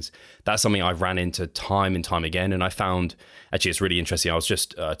progress things, that's something I've ran into time and time again. And I found, actually, it's really interesting. I was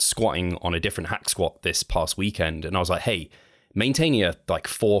just squatting on a different hack squat this past weekend, and I was like, hey, maintaining a like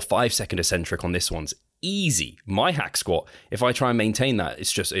 4 or 5 second eccentric on this one's easy. My hack squat, if I try and maintain that,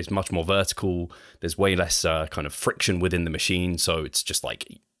 it's much more vertical. There's way less kind of friction within the machine. So it's just like,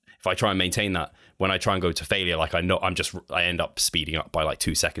 if I try and maintain that, when I try and go to failure, like I end up speeding up by like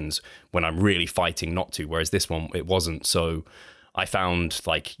 2 seconds when I'm really fighting not to. Whereas this one, it wasn't. So I found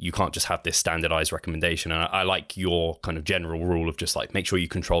like you can't just have this standardized recommendation. And I like your kind of general rule of just like make sure you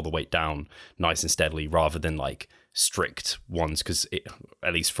control the weight down nice and steadily, rather than like strict ones, because it,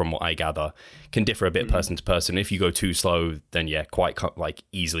 at least from what I gather, can differ a bit person to person. If you go too slow, then yeah, quite like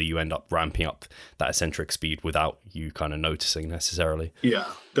easily you end up ramping up that eccentric speed without you kind of noticing necessarily.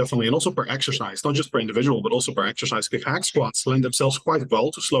 Yeah, definitely. And also per exercise, not just per individual, but also per exercise. If hack squats lend themselves quite well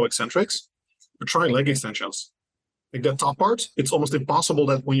to slow eccentrics, but try leg extensions. Like that top part, it's almost impossible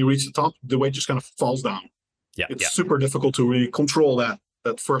that when you reach the top, the weight just kind of falls down. Yeah, it's super difficult to really control that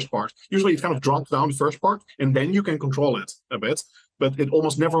first part. Usually it kind of drops down the first part, and then you can control it a bit, but it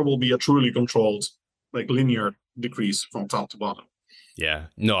almost never will be a truly controlled, like linear decrease from top to bottom. Yeah,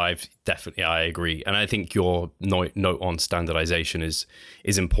 no, I agree, and I think your note on standardization is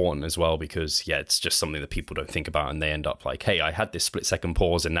important as well, because it's just something that people don't think about, and they end up like, hey, I had this split-second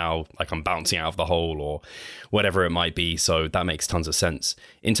pause, and now like I'm bouncing out of the hole or whatever it might be. So that makes tons of sense.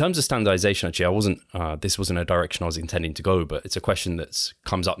 In terms of standardization, actually, this wasn't a direction I was intending to go, but it's a question that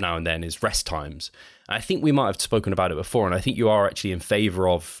comes up now and then: is rest times. I think we might have spoken about it before, and I think you are actually in favor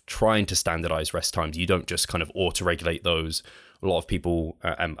of trying to standardize rest times. You don't just kind of auto-regulate those. A lot of people,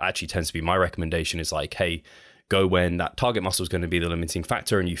 actually tends to be my recommendation, is like, hey, go when that target muscle is going to be the limiting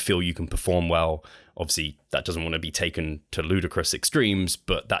factor and you feel you can perform well. Obviously, that doesn't want to be taken to ludicrous extremes,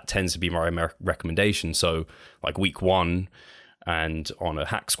 but that tends to be my recommendation. So like week 1, and on a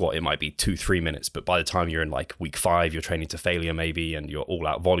hack squat, it might be 2-3 minutes. But by the time you're in like week 5, you're training to failure maybe, and you're all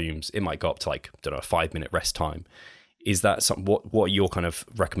out volumes, it might go up to like, I don't know, a 5-minute rest time. Is that something, what are your kind of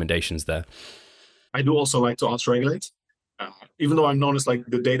recommendations there? I do also like to auto-regulate. Even though I'm known as like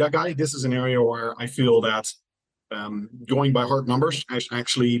the data guy, this is an area where I feel that going by hard numbers is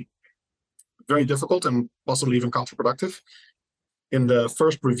actually very difficult and possibly even counterproductive. In the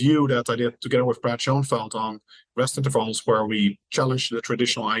first review that I did together with Brad Schoenfeld on rest intervals, where we challenged the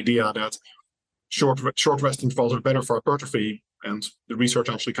traditional idea that short rest intervals are better for hypertrophy, and the research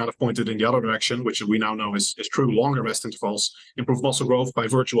actually kind of pointed in the other direction, which we now know is true. Longer rest intervals improve muscle growth by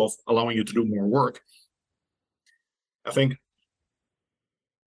virtue of allowing you to do more work. I think.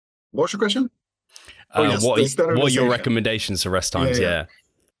 What's your question? Yes, what are your recommendations for rest times? Yeah.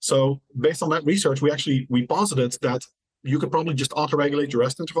 So based on that research, we posited that you could probably just auto-regulate your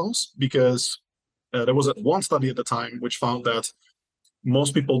rest intervals, because there was one study at the time which found that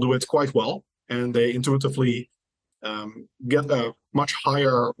most people do it quite well, and they intuitively get a much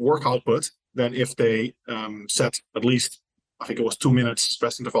higher work output than if they set at least, I think it was 2 minutes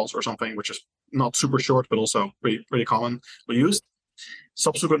rest intervals or something, which is not super short, but also pretty commonly used.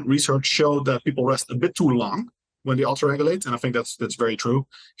 Subsequent research showed that people rest a bit too long when they auto-regulate, and I think that's very true.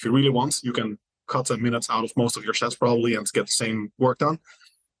 If you really want, you can cut a minute out of most of your sets probably and get the same work done,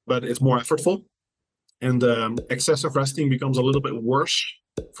 but it's more effortful. And excessive resting becomes a little bit worse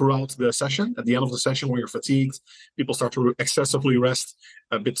throughout the session. At the end of the session, when you're fatigued, people start to excessively rest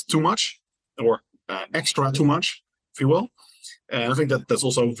a bit too much, or extra too much, if you will. And I think that's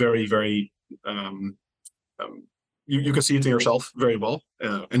also very, very, you can see it in yourself very well,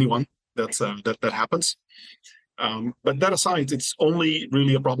 anyone that happens. But that aside, it's only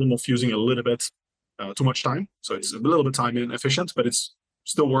really a problem of using a little bit too much time. So it's a little bit time inefficient, but it's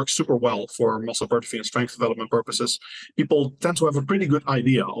still works super well for muscle hypertrophy and strength development purposes. People tend to have a pretty good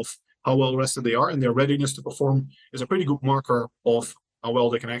idea of how well rested they are, and their readiness to perform is a pretty good marker of how well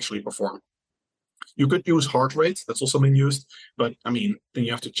they can actually perform. You could use heart rate, that's also been used, but I mean, then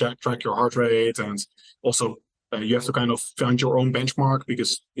you have to track your heart rate, and also you have to kind of find your own benchmark,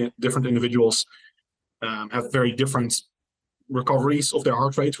 because different individuals have very different recoveries of their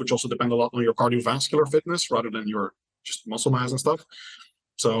heart rates, which also depend a lot on your cardiovascular fitness rather than your just muscle mass and stuff.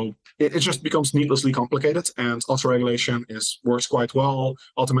 So it just becomes needlessly complicated, and auto-regulation works quite well,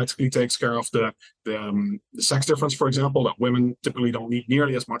 automatically takes care of the sex difference, for example, that women typically don't need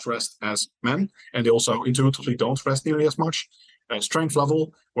nearly as much rest as men, and they also intuitively don't rest nearly as much. Strength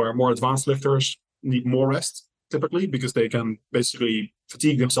level, where more advanced lifters need more rest, typically, because they can basically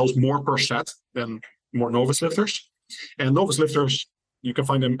fatigue themselves more per set than more novice lifters. And novice lifters, you can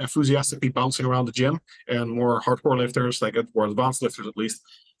find them enthusiastically bouncing around the gym, and more hardcore lifters, like more advanced lifters at least,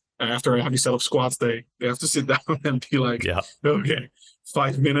 after a heavy set of squats, they have to sit down and be like, okay,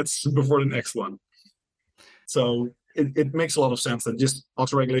 5 minutes before the next one. So it makes a lot of sense that just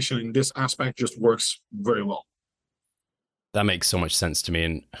auto-regulation in this aspect just works very well. That makes so much sense to me.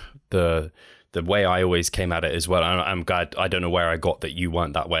 And the way I always came at it as well, I'm glad, I don't know where I got that you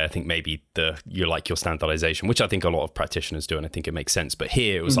weren't that way. I think maybe you like your standardization, which I think a lot of practitioners do, and I think it makes sense. But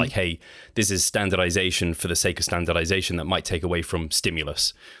here it was like, hey, this is standardization for the sake of standardization that might take away from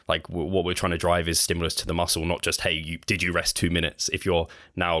stimulus. Like what we're trying to drive is stimulus to the muscle, not just, hey, did you rest 2 minutes? If you're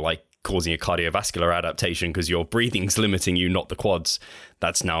now like causing a cardiovascular adaptation because your breathing's limiting you, not the quads,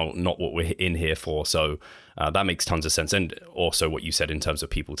 that's now not what we're in here for. So that makes tons of sense. And also what you said in terms of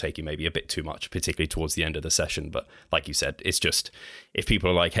people taking maybe a bit too much, particularly towards the end of the session. But like you said, it's just, if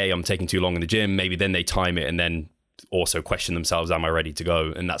people are like, hey, I'm taking too long in the gym, maybe then they time it and then also question themselves, am I ready to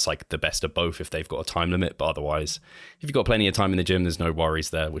go? And that's like the best of both if they've got a time limit. But otherwise, if you've got plenty of time in the gym, there's no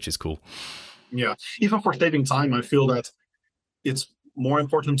worries there, which is cool. Yeah, even for saving time, I feel that it's more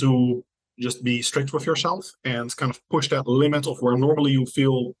important to just be strict with yourself and kind of push that limit of where normally you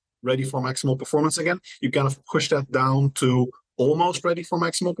feel ready for maximal performance again. You kind of push that down to almost ready for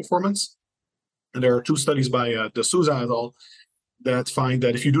maximal performance. And there are 2 studies by De Souza et al. that find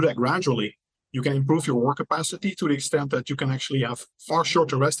that if you do that gradually, you can improve your work capacity to the extent that you can actually have far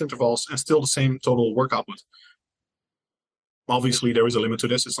shorter rest intervals and still the same total work output. Obviously, there is a limit to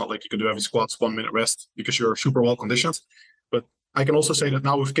this. It's not like you can do every squats 1 minute rest because you're super well conditioned. But I can also say that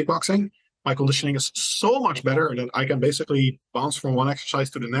now with kickboxing, my conditioning is so much better that I can basically bounce from one exercise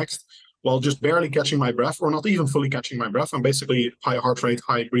to the next while just barely catching my breath, or not even fully catching my breath. I'm basically high heart rate,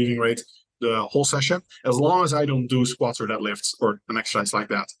 high breathing rate the whole session, as long as I don't do squats or deadlifts or an exercise like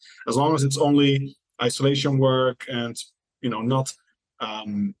that. As long as it's only isolation work and, not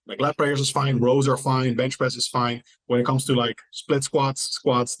like lat prayers is fine, rows are fine, bench press is fine. When it comes to like split squats,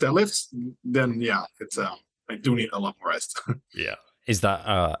 deadlifts, then yeah, it's I do need a lot more rest. Yeah. Is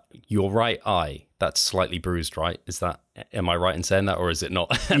that your right eye that's slightly bruised, right? Am I right in saying that, or is it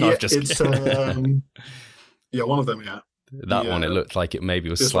not? And yeah, it's yeah, one of them, yeah. That one, it looked like it maybe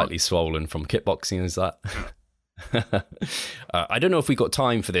was slightly swollen from kickboxing. Is that? I don't know if we got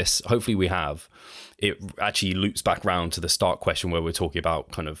time for this. Hopefully we have. It actually loops back round to the start question where we're talking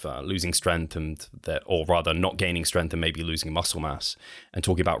about kind of losing strength or rather not gaining strength and maybe losing muscle mass, and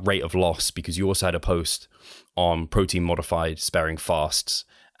talking about rate of loss, because you also had a post on protein modified sparing fasts,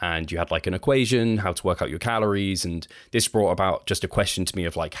 and you had like an equation, how to work out your calories. And this brought about just a question to me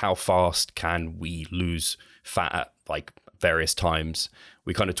of like, how fast can we lose fat at like various times?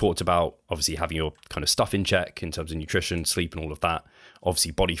 We kind of talked about obviously having your kind of stuff in check in terms of nutrition, sleep, and all of that.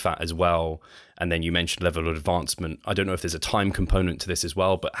 Obviously body fat as well. And then you mentioned level of advancement. I don't know if there's a time component to this as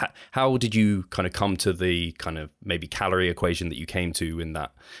well, but how did you kind of come to the kind of maybe calorie equation that you came to in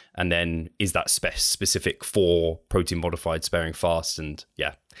that? And then is that specific for protein modified sparing fast? And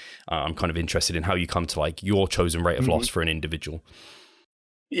yeah, I'm kind of interested in how you come to like your chosen rate of loss for an individual.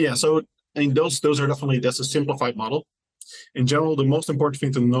 Yeah, so I mean, those are definitely, that's a simplified model. In general, the most important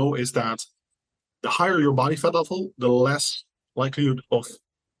thing to know is that the higher your body fat level, the lower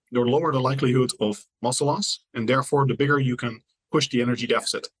the likelihood of muscle loss, and therefore the bigger you can push the energy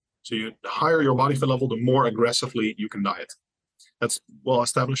deficit. So the higher your body fat level, the more aggressively you can diet. That's well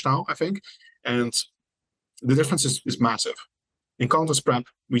established now, I think. And the difference is massive. In contest prep,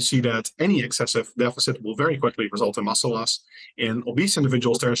 we see that any excessive deficit will very quickly result in muscle loss. In obese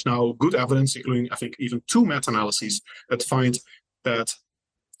individuals, there's now good evidence, including, I think, even 2 meta-analyses that find that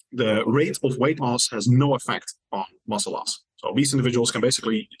the rate of weight loss has no effect on muscle loss. So obese individuals can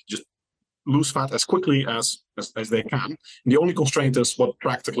basically just lose fat as quickly as they can. And the only constraint is what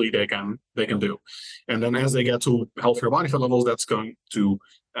practically they can do. And then as they get to healthier body fat levels, that's going to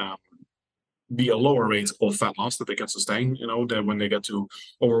be a lower rate of fat loss that they can sustain. Then when they get to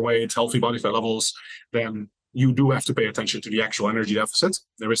overweight, healthy body fat levels, then you do have to pay attention to the actual energy deficit.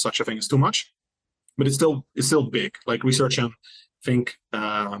 There is such a thing as too much, but it's still big. Like research on, I think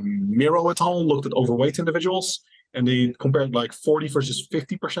Miro et al. Looked at overweight individuals, and they compared like 40 versus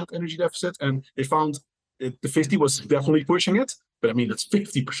 50% energy deficit, and they found the 50 was definitely pushing it, but I mean that's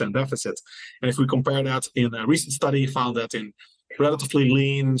 50% deficit. And if we compare that in a recent study, found that in relatively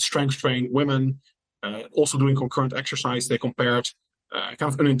lean, strength-trained women, also doing concurrent exercise, they compared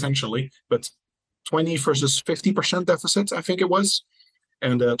kind of unintentionally, but 20 versus 50% deficit, I think it was.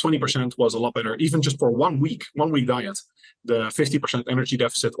 And 20% was a lot better, even just for 1 week diet. The 50% energy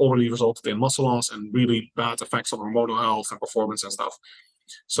deficit already resulted in muscle loss and really bad effects on hormonal health and performance and stuff.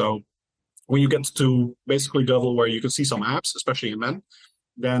 So when you get to basically the level where you can see some abs, especially in men,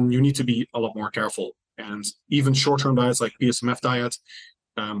 then you need to be a lot more careful. And even short-term diets like PSMF diet,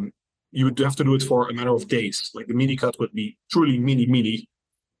 you would have to do it for a matter of days. Like the mini cut would be truly mini,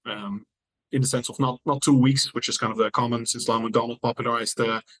 in the sense of not 2 weeks, which is kind of the common since Lon McDonald popularized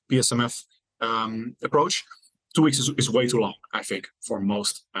the PSMF approach. 2 weeks is way too long, I think, for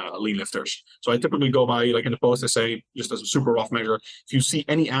most lean lifters. So I typically go by, like in the post, I say, just as a super rough measure, if you see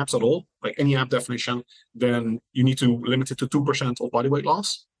any abs at all, like any ab definition, then you need to limit it to 2% of body weight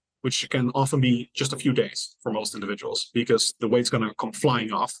loss, which can often be just a few days for most individuals, because the weight's going to come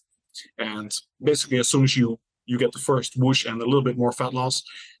flying off. And basically, as soon as you get the first whoosh and a little bit more fat loss,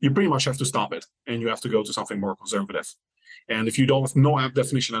 you pretty much have to stop it, and you have to go to something more conservative. And if you don't have no ab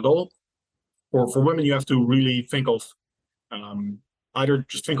definition at all, or for women, you have to really think of either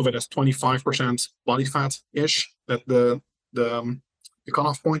just think of it as 25% body fat-ish, that the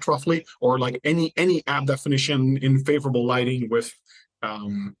cutoff point roughly, or like any ab definition in favorable lighting with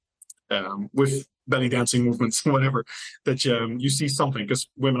belly dancing movements, whatever, that you see something, because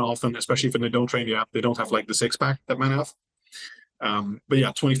women often, especially if they don't train the ab, they don't have like the 6-pack that men have. But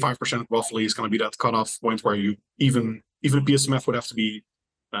yeah, 25% roughly is going to be that cutoff point where you even a PSMF would have to be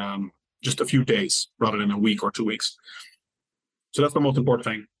just a few days rather than a week or 2 weeks. So that's the most important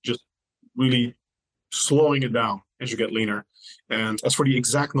thing. Just really slowing it down as you get leaner. And as for the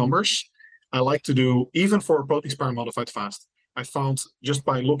exact numbers, I like to do, even for protein sparing modified fast, I found just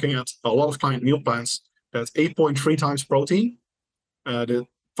by looking at a lot of client meal plans that 8.3 times protein,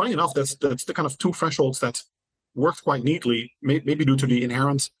 funny enough, that's the kind of two thresholds that worked quite neatly, maybe due to the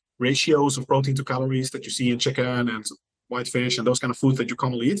inherent ratios of protein to calories that you see in chicken and white fish and those kind of foods that you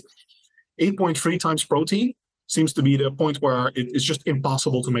commonly eat. 8.3 times protein seems to be the point where it's just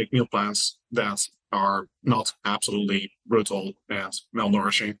impossible to make meal plans that are not absolutely brutal and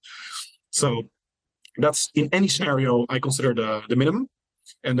malnourishing. So that's, in any scenario, I consider the minimum.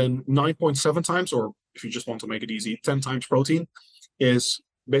 And then 9.7 times, or if you just want to make it easy, 10 times protein is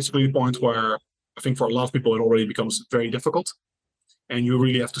basically the point where I think for a lot of people it already becomes very difficult. And you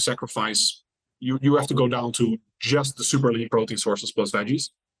really have to sacrifice, you have to go down to just the super lean protein sources plus veggies.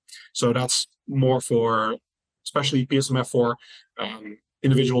 So that's more for, especially PSMF for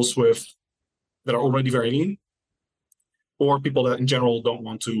individuals that are already very lean, or people that in general don't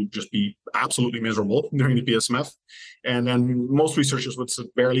want to just be absolutely miserable during the PSMF. And then most researchers would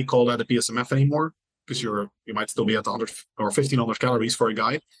barely call that a PSMF anymore, because you might still be at 100 or 1,500 calories for a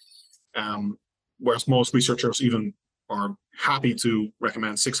guy. Whereas most researchers even are happy to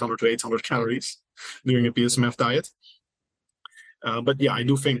recommend 600 to 800 calories during a PSMF diet. But yeah, I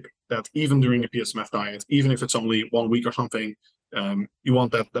do think that even during a PSMF diet, even if it's only 1 week or something, you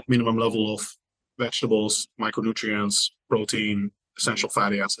want that minimum level of vegetables, micronutrients, protein, essential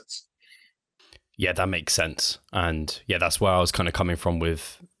fatty acids. Yeah, that makes sense. And yeah, that's where I was kind of coming from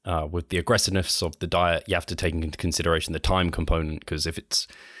with the aggressiveness of the diet. You have to take into consideration the time component, because if it's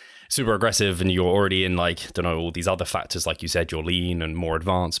super aggressive and you're already in, like, I don't know, all these other factors, like you said, you're lean and more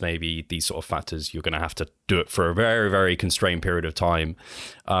advanced, maybe these sort of factors, you're going to have to do it for a very, very constrained period of time.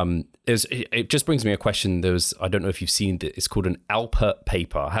 It just brings me a question. I don't know if you've seen it, it's called an Alpert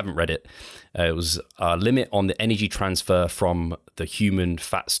paper. I haven't read it. It was a limit on the energy transfer from the human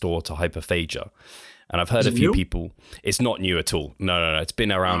fat store to hyperphagia. And I've heard a few people, it's not new at all. No. It's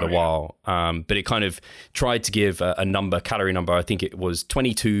been around a while. But it kind of tried to give a calorie number. I think it was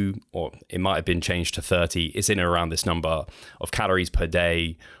 22, or it might have been changed to 30. It's in and around this number of calories per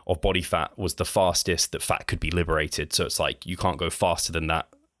day of body fat was the fastest that fat could be liberated. So it's like, you can't go faster than that.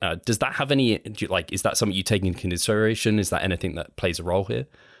 Does that have any, is that something you take into consideration? Is that anything that plays a role here?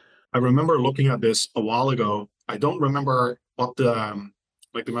 I remember looking at this a while ago. I don't remember what the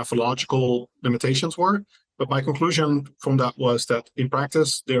methodological limitations were, but my conclusion from that was that in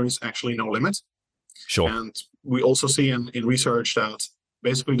practice, there is actually no limit. Sure. And we also see in research that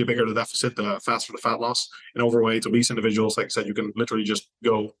basically the bigger the deficit, the faster the fat loss. In overweight, obese individuals, like I said, you can literally just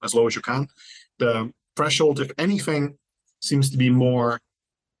go as low as you can. The threshold, if anything, seems to be more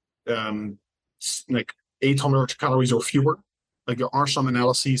like 800 calories or fewer. Like, there are some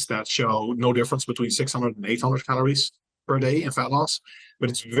analyses that show no difference between 600 and 800 calories per day in fat loss, but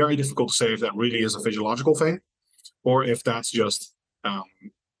it's very difficult to say if that really is a physiological thing or if that's just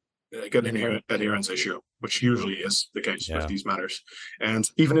like an adherence issue, which usually is the case with these matters. And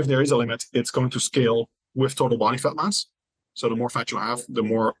even if there is a limit, it's going to scale with total body fat mass. So the more fat you have, the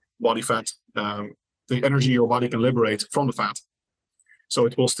more body fat, the energy your body can liberate from the fat. So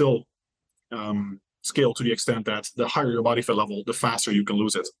it will still scale to the extent that the higher your body fat level, the faster you can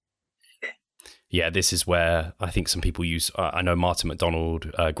lose it. Yeah, this is where I think some people use, I know Martin McDonald,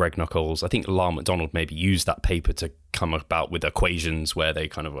 Greg Nuckols, I think Lyle McDonald maybe used that paper to come about with equations where they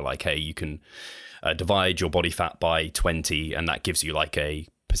kind of were like, hey, you can divide your body fat by 20 and that gives you like a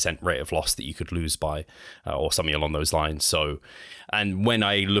 % rate of loss that you could lose by or something along those lines. So, and when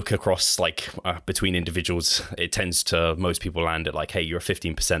I look across like between individuals, it tends to, most people land at like, hey, you're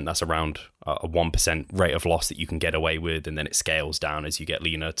 15%, that's around a 1% rate of loss that you can get away with. And then it scales down as you get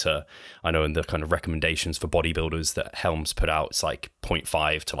leaner to, I know in the kind of recommendations for bodybuilders that Helms put out, it's like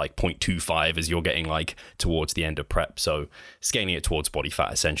 0.5 to like 0.25 as you're getting like towards the end of prep. So scaling it towards body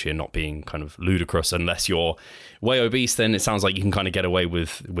fat essentially and not being kind of ludicrous. Unless you're way obese, then it sounds like you can kind of get away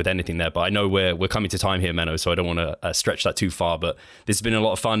with anything there. But I know we're coming to time here, Menno, so I don't want to stretch that too far. But this has been a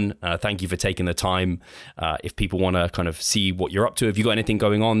lot of fun. Thank you for taking the time. If people want to kind of see what you're up to, have you got anything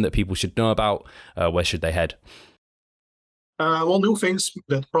going on that people should know about? Where should they head? Well, new things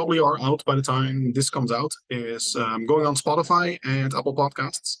that probably are out by the time this comes out is going on Spotify and Apple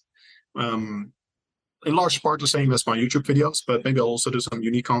Podcasts. In large part the same as my YouTube videos, but maybe I'll also do some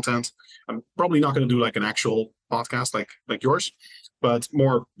unique content. I'm probably not going to do like an actual podcast like yours, but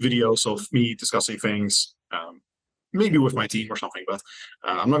more videos of me discussing things, maybe with my team or something. But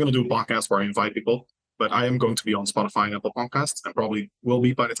I'm not going to do a podcast where I invite people, but I am going to be on Spotify and Apple Podcasts, and probably will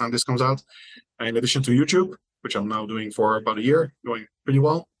be by the time this comes out. In addition to YouTube, which I'm now doing for about a year, going pretty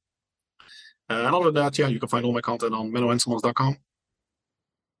well. And other than that, yeah, you can find all my content on mennohenselmans.com.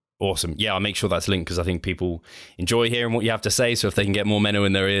 Awesome. Yeah, I'll make sure that's linked because I think people enjoy hearing what you have to say. So if they can get more Menno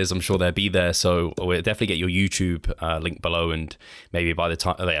in their ears, I'm sure they'll be there. So we'll definitely get your YouTube link below, and maybe by the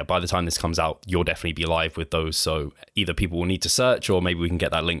time this comes out, you'll definitely be live with those. So either people will need to search, or maybe we can get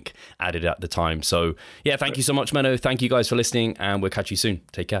that link added at the time. So yeah, thank you so much, Menno. Thank you guys for listening, and we'll catch you soon.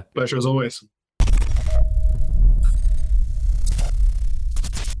 Take care. Pleasure as always.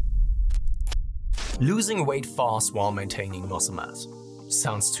 Losing weight fast while maintaining muscle mass.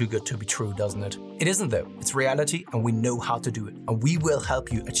 Sounds too good to be true, doesn't it? It isn't though. It's reality, and we know how to do it, and we will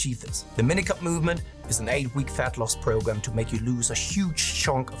help you achieve this. The Minicut Movement is an 8-week fat loss program to make you lose a huge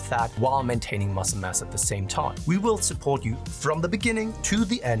chunk of fat while maintaining muscle mass at the same time. We will support you from the beginning to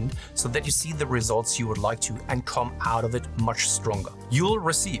the end so that you see the results you would like to and come out of it much stronger. You'll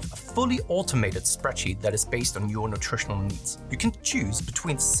receive a fully automated spreadsheet that is based on your nutritional needs. You can choose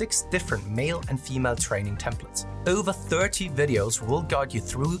between 6 different male and female training templates. Over 30 videos will guide you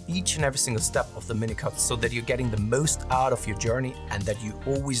through each and every single step of the Minicut so that you're getting the most out of your journey and that you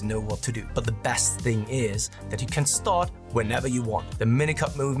always know what to do. But the best thing is that you can start whenever you want. The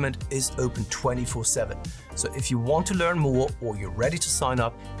Minicut Movement is open 24/7. So if you want to learn more or you're ready to sign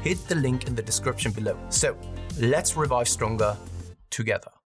up, hit the link in the description below. So let's revive stronger together.